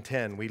 9, and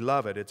 10. We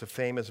love it. It's a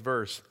famous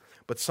verse.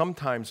 but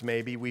sometimes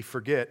maybe we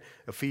forget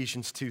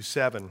Ephesians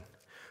 2:7.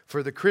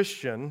 For the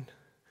Christian,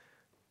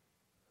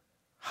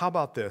 how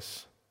about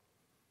this?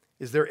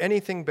 Is there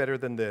anything better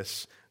than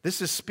this?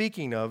 This is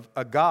speaking of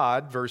a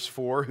God, verse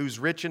 4, who's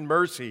rich in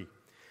mercy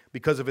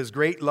because of his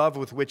great love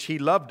with which he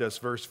loved us,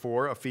 verse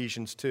 4,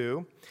 Ephesians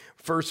 2.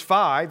 Verse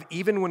 5,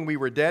 even when we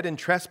were dead in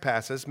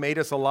trespasses, made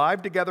us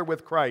alive together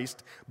with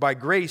Christ. By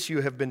grace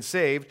you have been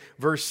saved.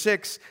 Verse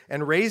 6,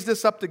 and raised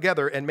us up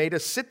together and made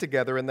us sit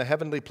together in the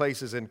heavenly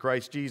places in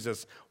Christ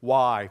Jesus.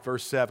 Why?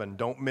 Verse 7,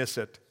 don't miss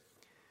it.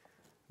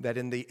 That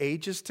in the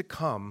ages to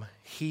come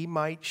he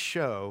might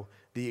show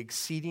the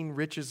exceeding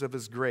riches of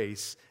his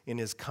grace in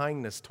his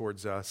kindness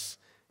towards us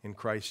in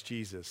Christ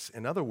Jesus.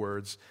 In other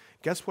words,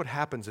 guess what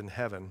happens in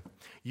heaven?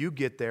 You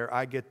get there,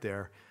 I get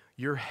there.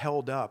 You're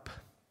held up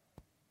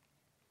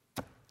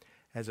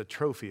as a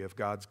trophy of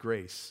God's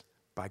grace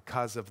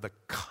because of the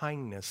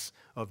kindness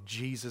of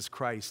Jesus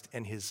Christ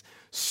and his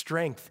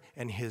strength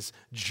and his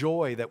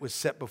joy that was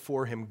set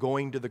before him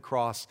going to the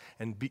cross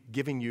and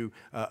giving you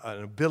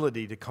an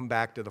ability to come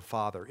back to the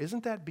Father.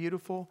 Isn't that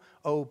beautiful?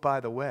 Oh, by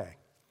the way,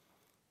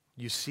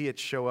 you see it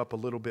show up a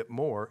little bit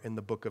more in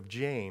the book of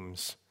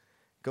James.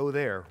 Go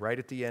there, right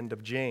at the end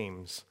of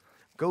James.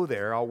 Go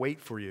there, I'll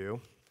wait for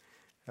you.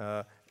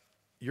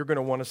 You're going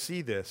to want to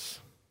see this.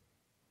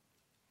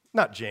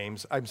 Not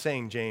James, I'm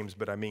saying James,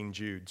 but I mean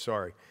Jude,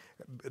 sorry.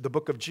 The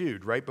book of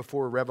Jude, right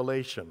before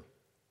Revelation.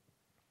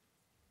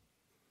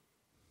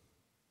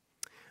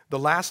 The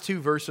last two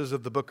verses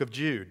of the book of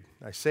Jude.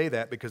 I say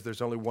that because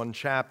there's only one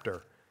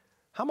chapter.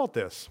 How about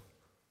this?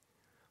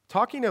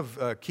 Talking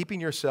of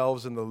keeping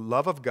yourselves in the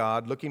love of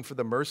God, looking for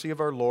the mercy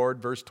of our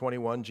Lord, verse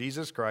 21,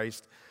 Jesus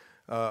Christ,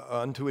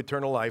 unto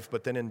eternal life.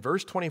 But then in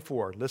verse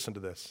 24, listen to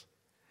this.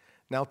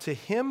 Now to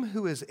him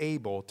who is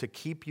able to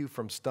keep you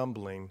from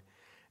stumbling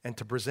and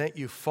to present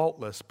you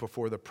faultless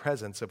before the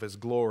presence of his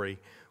glory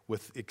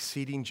with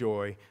exceeding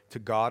joy, to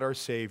God our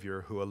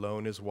Savior, who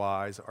alone is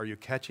wise. Are you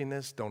catching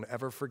this? Don't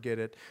ever forget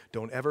it.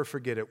 Don't ever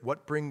forget it.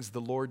 What brings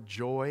the Lord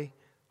joy?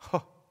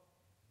 Huh.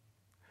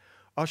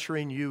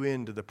 Ushering you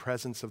into the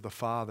presence of the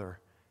Father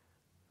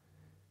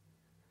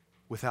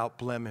without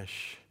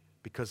blemish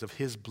because of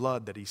his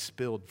blood that he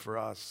spilled for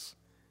us.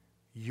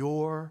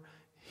 You're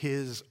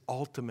his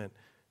ultimate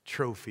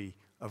trophy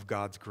of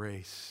God's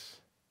grace.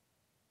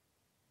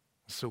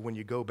 So when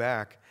you go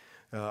back,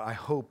 I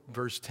hope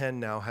verse 10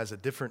 now has a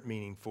different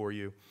meaning for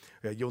you.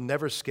 You'll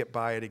never skip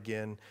by it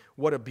again.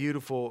 What a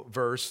beautiful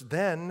verse.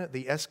 Then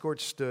the escort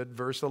stood,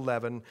 verse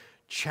 11,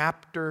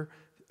 chapter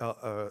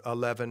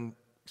 11,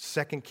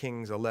 2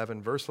 Kings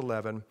 11, verse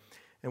 11.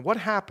 And what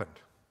happened?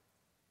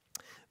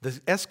 The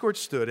escort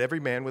stood, every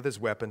man with his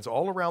weapons,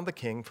 all around the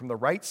king, from the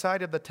right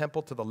side of the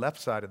temple to the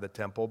left side of the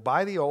temple,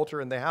 by the altar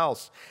in the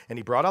house. And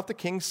he brought out the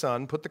king's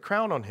son, put the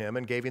crown on him,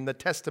 and gave him the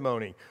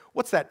testimony.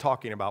 What's that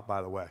talking about,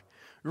 by the way?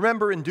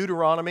 Remember in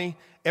Deuteronomy,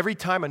 every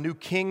time a new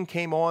king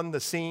came on the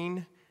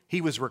scene,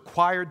 he was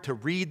required to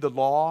read the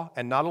law,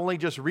 and not only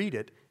just read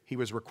it, he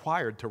was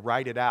required to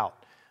write it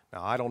out.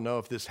 Now, I don't know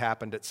if this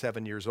happened at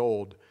 7 years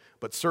old,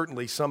 but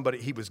certainly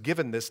he was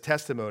given this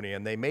testimony,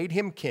 and they made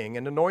him king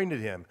and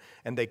anointed him,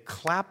 and they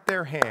clapped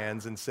their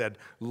hands and said,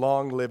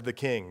 "Long live the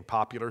king."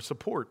 Popular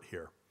support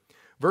here.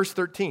 Verse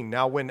 13,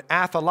 now when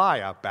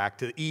Athaliah, back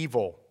to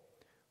evil,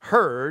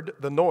 heard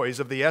the noise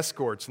of the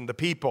escorts and the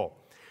people,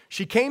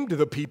 she came to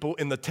the people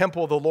in the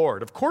temple of the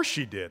Lord. Of course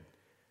she did.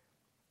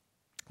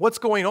 What's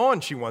going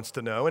on, she wants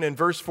to know. And in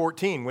verse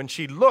 14, when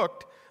she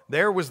looked,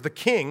 there was the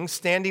king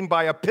standing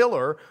by a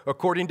pillar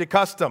according to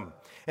custom.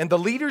 And the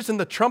leaders and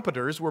the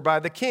trumpeters were by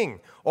the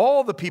king.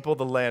 All the people of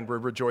the land were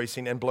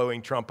rejoicing and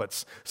blowing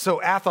trumpets.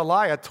 So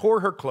Athaliah tore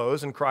her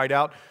clothes and cried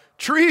out,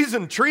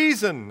 "Treason,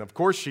 treason!" Of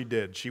course she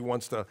did. She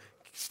wants to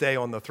stay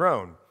on the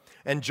throne.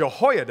 And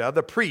Jehoiada,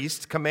 the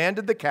priest,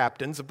 commanded the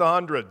captains of the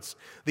hundreds,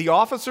 the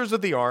officers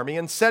of the army,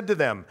 and said to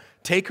them,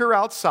 "Take her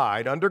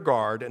outside under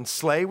guard and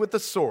slay with the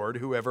sword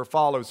whoever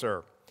follows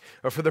her."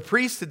 For the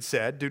priest had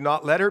said, "Do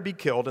not let her be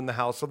killed in the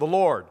house of the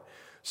Lord."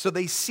 So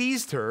they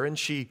seized her, and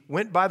she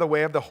went by the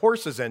way of the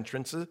horses'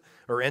 entrance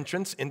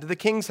into the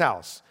king's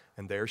house,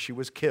 and there she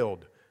was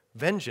killed.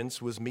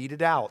 Vengeance was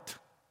meted out,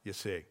 you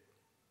see,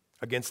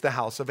 against the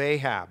house of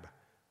Ahab.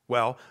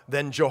 Well,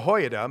 then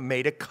Jehoiada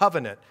made a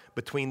covenant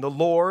between the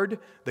Lord,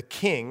 the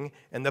king,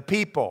 and the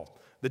people.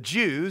 The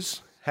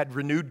Jews had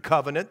renewed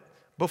covenant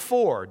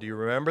before. Do you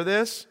remember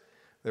this?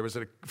 There was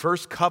a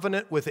first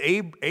covenant with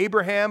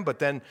Abraham, but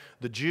then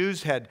the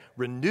Jews had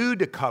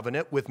renewed a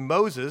covenant with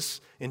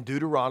Moses in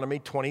Deuteronomy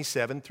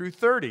 27 through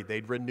 30.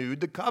 They'd renewed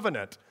the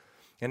covenant.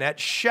 And at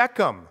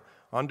Shechem,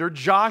 under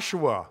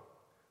Joshua,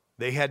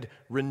 they had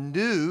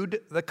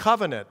renewed the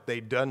covenant.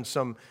 They'd done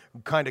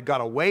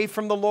got away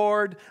from the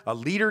Lord. A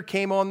leader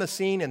came on the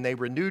scene, and they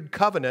renewed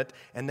covenant.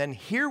 And then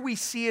here we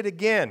see it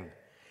again.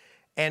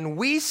 And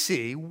we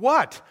see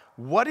what?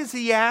 What is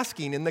he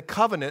asking in the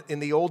covenant in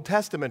the Old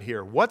Testament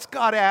here? What's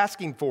God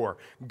asking for?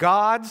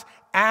 God's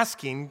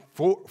asking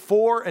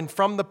for and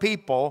from the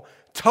people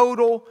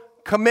total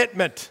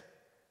commitment.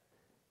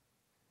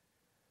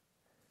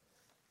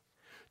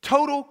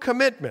 Total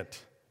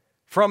commitment.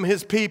 from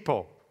his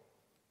people.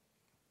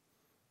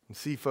 And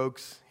see,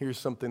 folks, here's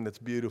something that's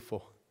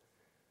beautiful.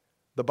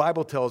 The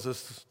Bible tells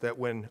us that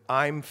when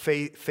I'm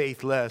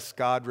faithless,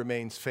 God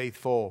remains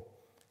faithful.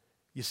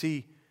 You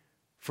see,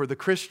 for the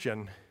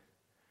Christian,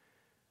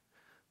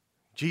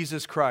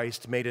 Jesus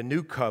Christ made a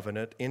new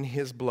covenant in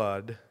his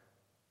blood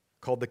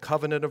called the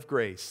covenant of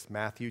grace,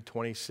 Matthew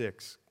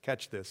 26.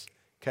 Catch this.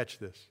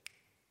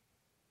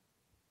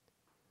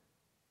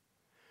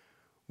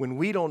 When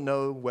we don't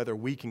know whether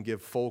we can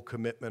give full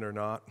commitment or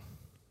not,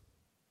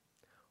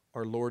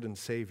 our Lord and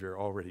Savior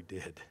already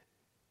did.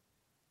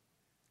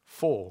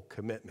 Full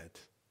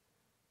commitment.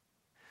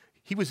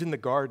 He was in the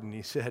garden.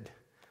 He said,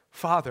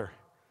 Father,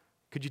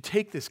 could you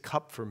take this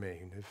cup from me?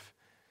 And if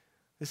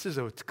this is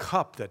a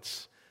cup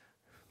that's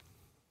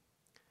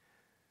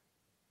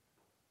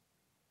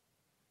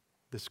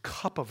this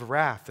cup of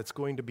wrath that's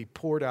going to be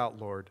poured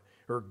out, Lord,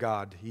 or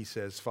God, he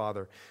says,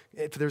 Father,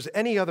 if there's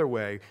any other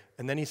way,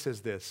 and then he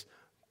says this,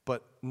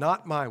 but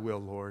not my will,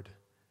 Lord,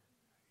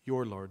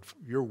 your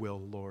will,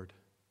 Lord,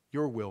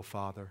 your will,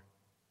 Father,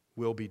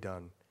 will be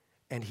done.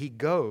 And he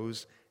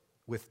goes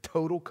with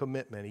total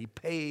commitment. He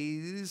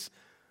pays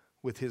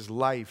with his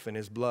life and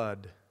his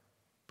blood.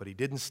 But he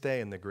didn't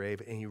stay in the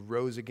grave, and he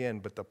rose again.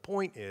 But the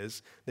point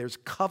is, there's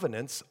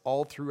covenants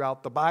all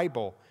throughout the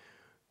Bible.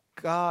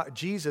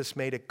 Jesus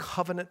made a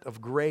covenant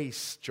of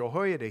grace.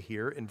 Jehoiada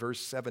here in verse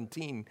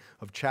 17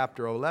 of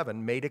chapter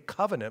 11 made a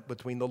covenant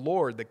between the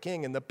Lord, the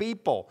king, and the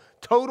people.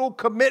 Total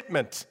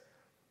commitment.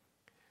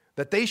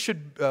 That they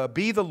should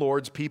be the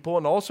Lord's people,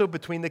 and also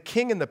between the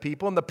king and the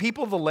people. And the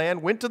people of the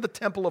land went to the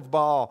temple of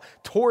Baal,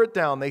 tore it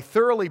down. They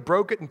thoroughly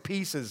broke it in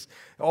pieces,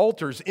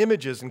 altars,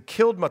 images, and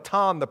killed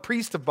Matan, the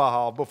priest of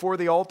Baal, before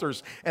the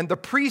altars. And the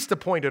priest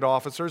appointed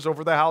officers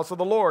over the house of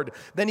the Lord.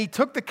 Then he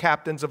took the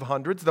captains of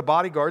hundreds, the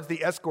bodyguards,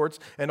 the escorts,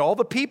 and all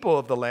the people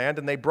of the land,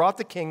 and they brought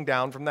the king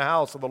down from the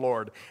house of the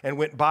Lord, and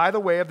went by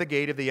the way of the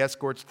gate of the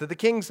escorts to the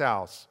king's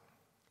house.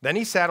 Then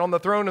he sat on the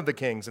throne of the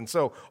kings, and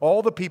so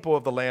all the people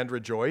of the land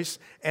rejoiced,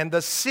 and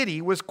the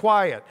city was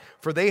quiet,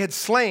 for they had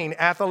slain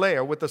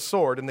Athaliah with the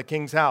sword in the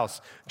king's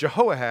house.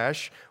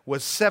 Jehoash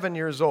was 7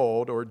 years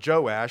old, or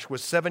Joash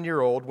was 7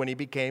 years old when he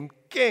became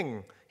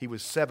king. He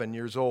was 7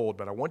 years old,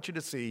 but I want you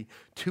to see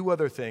two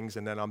other things,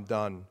 and then I'm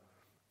done.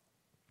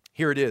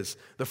 Here it is.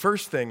 The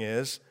first thing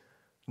is,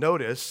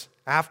 notice,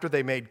 after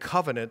they made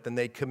covenant and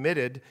they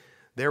committed,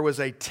 there was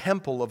a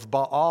temple of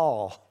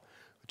Baal.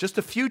 Just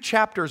a few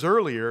chapters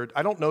earlier,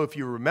 I don't know if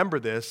you remember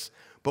this,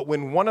 but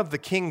when one of the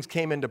kings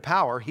came into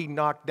power, he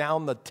knocked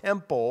down the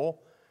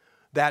temple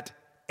that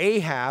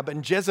Ahab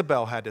and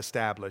Jezebel had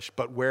established.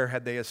 But where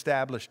had they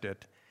established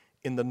it?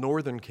 In the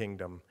northern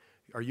kingdom.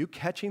 Are you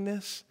catching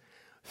this?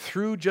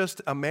 Through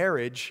just a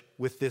marriage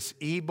with this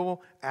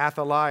evil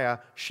Athaliah,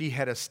 she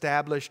had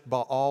established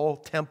Baal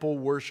temple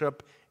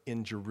worship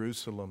in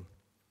Jerusalem.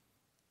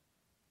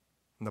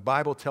 And the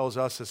Bible tells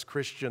us as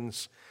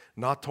Christians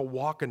not to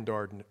walk in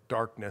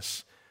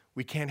darkness.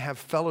 We can't have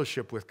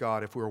fellowship with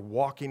God if we're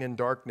walking in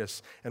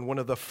darkness. And one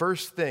of the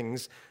first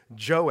things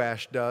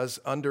Joash does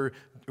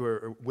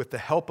with the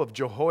help of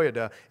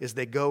Jehoiada is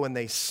they go and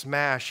they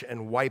smash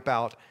and wipe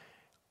out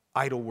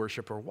idol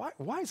worship. Or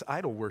why is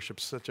idol worship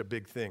such a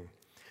big thing?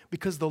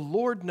 Because the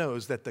Lord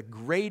knows that the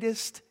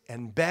greatest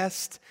and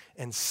best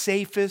and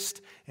safest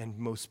and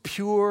most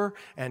pure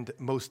and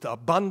most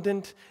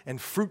abundant and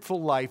fruitful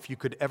life you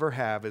could ever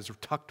have is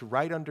tucked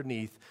right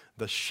underneath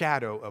the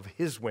shadow of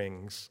his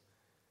wings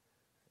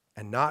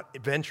and not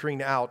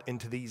venturing out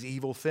into these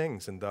evil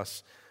things, and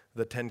thus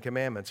the Ten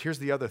Commandments. Here's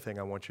the other thing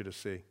I want you to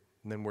see,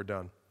 and then we're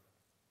done.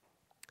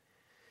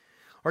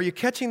 Are you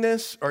catching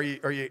this? Are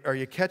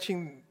you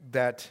catching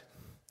that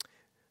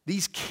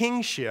these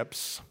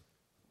kingships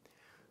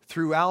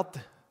throughout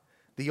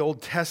the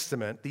Old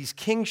Testament, these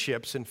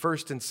kingships in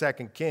 1st and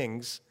 2nd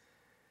Kings,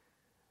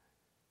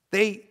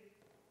 they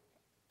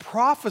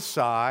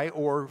prophesy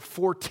or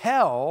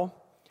foretell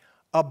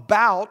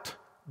about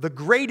the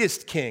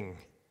greatest king,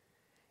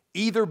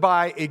 either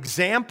by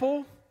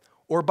example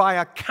or by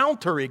a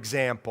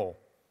counterexample.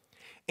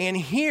 And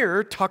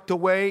here, tucked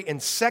away in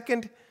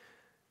 2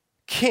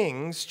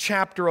 Kings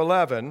chapter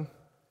 11,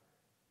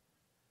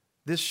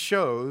 this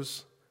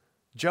shows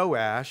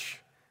Joash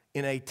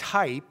in a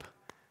type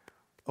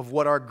of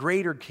what our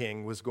greater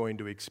king was going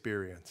to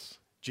experience,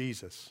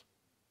 Jesus.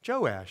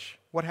 Joash,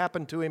 what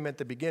happened to him at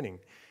the beginning?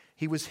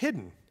 He was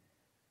hidden.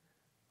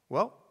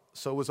 Well,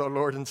 so was our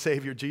Lord and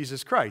Savior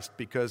Jesus Christ,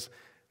 because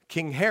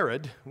King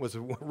Herod was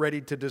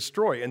ready to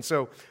destroy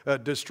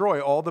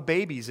all the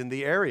babies in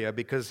the area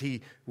because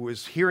he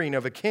was hearing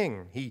of a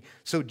king.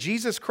 So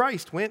Jesus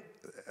Christ went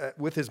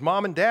with his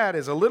mom and dad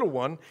as a little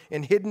one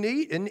and hid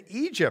in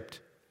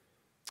Egypt.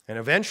 And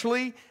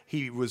eventually,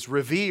 he was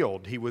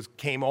revealed. He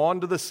came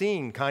onto the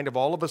scene kind of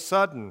all of a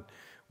sudden.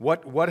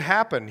 What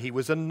happened? He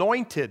was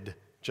anointed,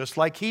 just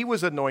like he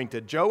was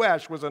anointed.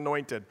 Joash was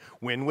anointed.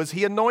 When was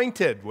he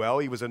anointed? Well,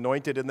 he was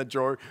anointed in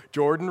the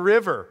Jordan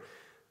River.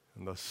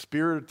 And the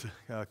Spirit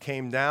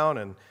came down,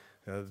 and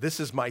this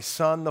is my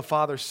son, the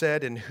Father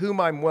said, in whom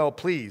I'm well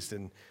pleased.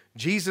 And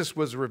Jesus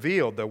was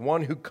revealed, the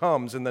one who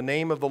comes in the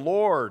name of the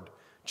Lord,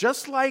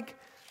 just like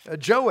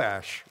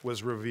Joash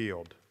was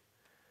revealed.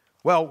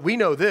 Well, we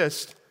know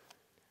this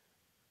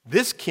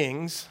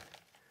king's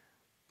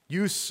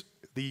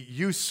the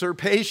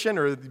usurpation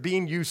or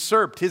being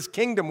usurped, his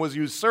kingdom was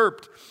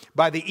usurped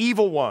by the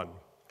evil one.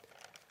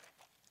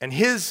 And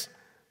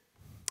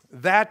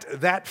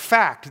that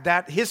fact,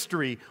 that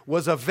history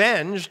was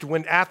avenged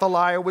when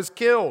Athaliah was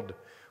killed.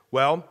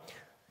 Well,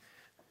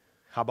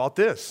 how about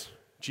this?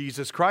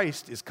 Jesus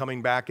Christ is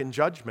coming back in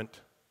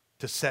judgment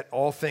to set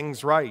all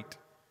things right.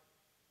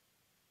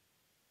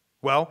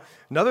 Well,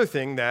 another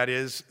thing that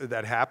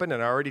happened,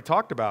 and I already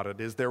talked about it,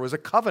 is there was a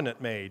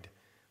covenant made.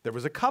 There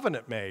was a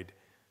covenant made.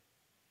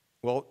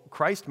 Well,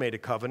 Christ made a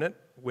covenant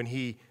when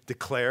he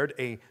declared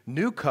a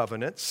new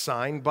covenant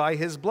signed by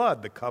his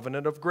blood, the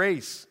covenant of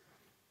grace.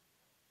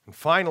 And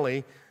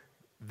finally,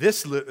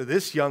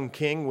 this young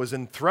king was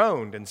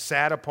enthroned and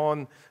sat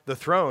upon the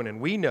throne. And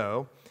we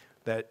know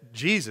that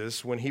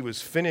Jesus, when he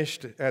was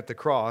finished at the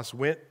cross,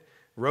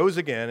 rose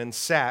again and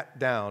sat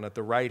down at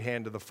the right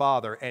hand of the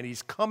Father. And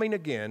he's coming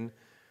again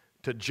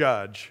to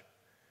judge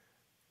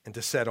and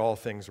to set all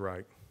things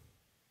right.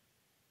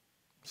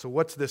 So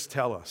what's this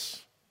tell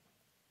us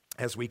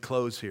as we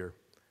close here?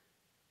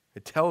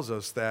 It tells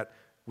us that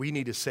we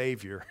need a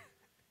Savior.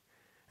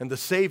 And the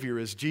Savior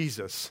is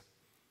Jesus.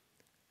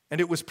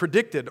 And it was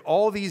predicted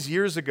all these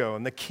years ago,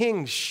 and the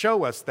kings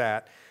show us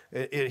that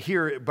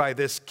here by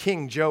this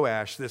King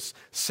Joash, this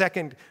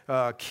 2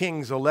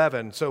 Kings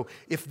 11. So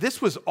if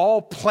this was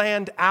all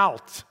planned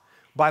out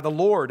by the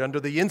Lord under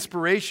the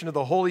inspiration of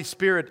the Holy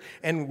Spirit,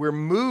 and we're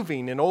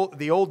moving in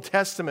the Old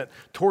Testament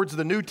towards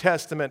the New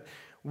Testament,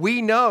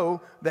 we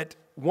know that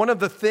one of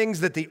the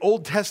things that the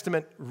Old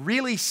Testament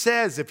really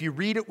says, if you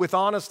read it with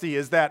honesty,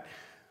 is that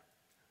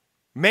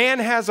man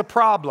has a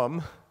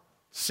problem,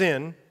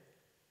 sin,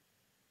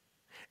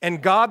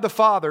 and God the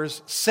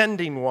Father's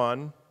sending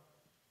one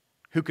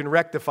who can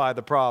rectify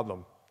the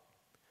problem,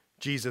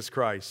 Jesus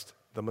Christ,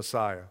 the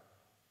Messiah.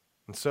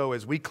 And so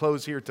as we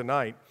close here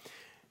tonight,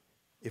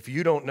 if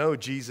you don't know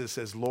Jesus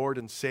as Lord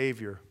and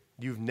Savior,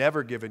 you've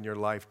never given your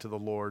life to the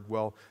Lord,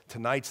 well,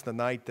 tonight's the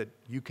night that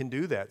you can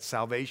do that.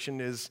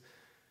 Salvation is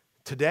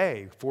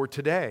today, for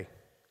today.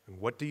 And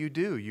what do?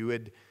 You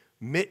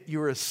admit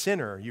you're a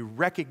sinner. You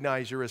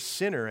recognize you're a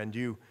sinner, and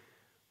you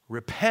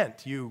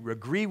repent. You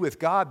agree with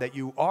God that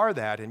you are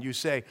that, and you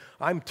say,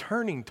 I'm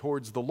turning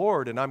towards the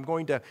Lord, and I'm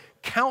going to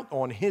count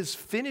on his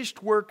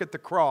finished work at the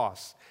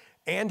cross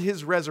and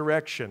his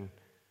resurrection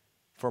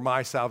for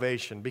my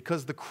salvation.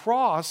 Because the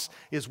cross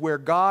is where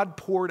God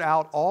poured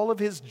out all of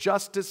his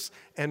justice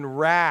and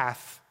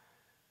wrath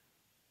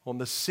on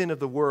the sin of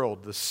the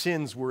world. The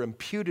sins were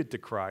imputed to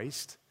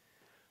Christ.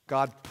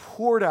 God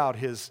poured out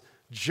his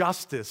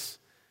justice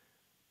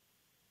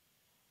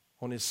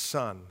on his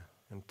Son.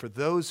 And for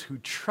those who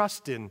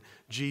trust in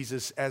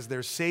Jesus as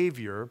their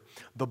Savior,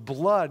 the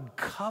blood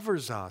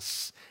covers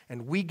us,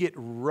 and we get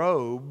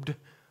robed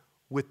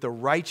with the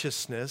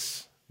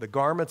righteousness, the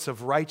garments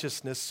of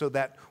righteousness, so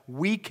that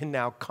we can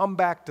now come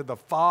back to the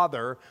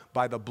Father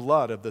by the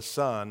blood of the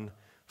Son,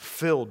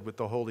 filled with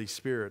the Holy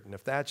Spirit. And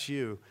if that's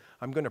you,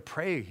 I'm going to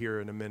pray here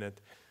in a minute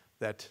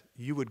that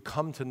you would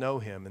come to know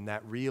him in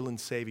that real and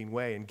saving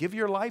way and give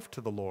your life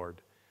to the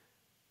Lord.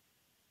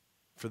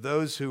 For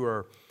those who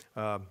are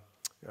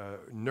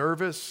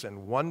nervous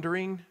and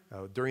wondering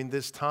during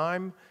this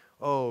time,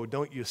 oh,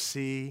 don't you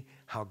see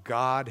how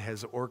God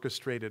has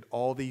orchestrated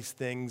all these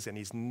things, and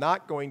he's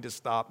not going to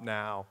stop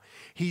now.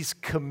 He's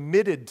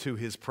committed to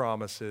his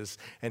promises,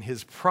 and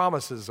his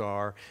promises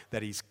are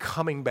that he's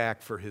coming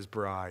back for his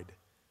bride.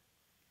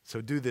 So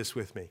do this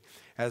with me.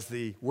 As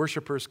the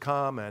worshipers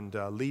come and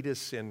lead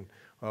us in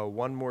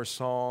one more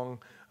song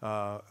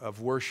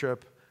of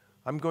worship,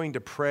 I'm going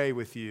to pray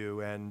with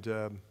you,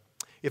 and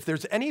if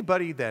there's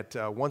anybody that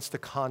wants to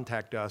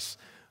contact us,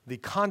 the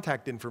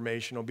contact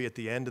information will be at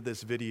the end of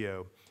this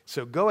video.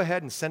 So go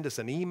ahead and send us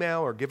an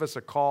email or give us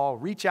a call.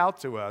 Reach out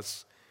to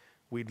us.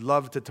 We'd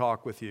love to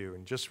talk with you.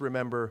 And just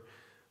remember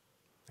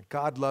that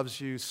God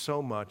loves you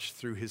so much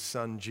through his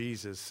Son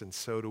Jesus, and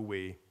so do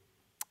we.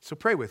 So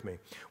pray with me.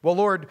 Well,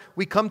 Lord,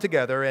 we come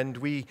together and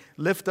we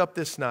lift up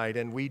this night,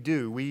 and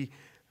we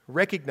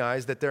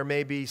recognize that there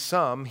may be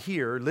some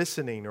here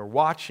listening or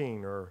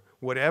watching or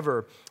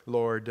whatever,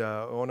 Lord,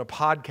 on a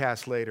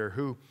podcast later,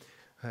 who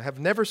have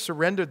never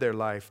surrendered their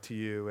life to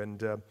you,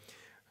 and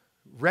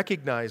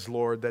recognize,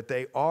 Lord, that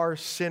they are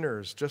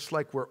sinners, just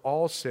like we're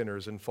all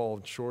sinners and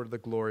fall short of the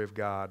glory of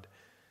God.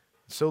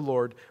 So,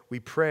 Lord, we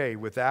pray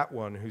with that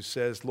one who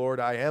says, Lord,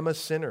 I am a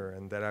sinner,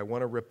 and that I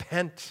want to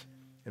repent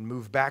and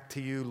move back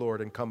to you, Lord,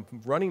 and come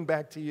running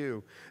back to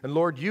you. And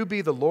Lord, you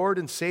be the Lord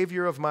and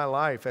Savior of my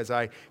life as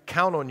I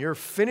count on your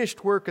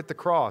finished work at the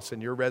cross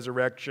and your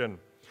resurrection.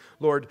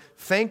 Lord,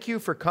 thank you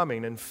for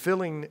coming and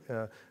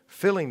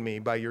filling me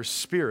by your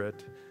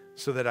Spirit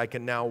so that I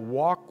can now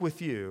walk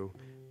with you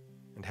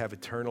and have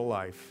eternal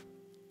life.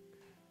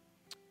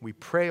 We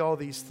pray all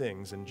these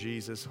things in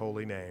Jesus'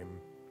 holy name.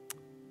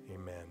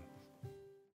 Amen.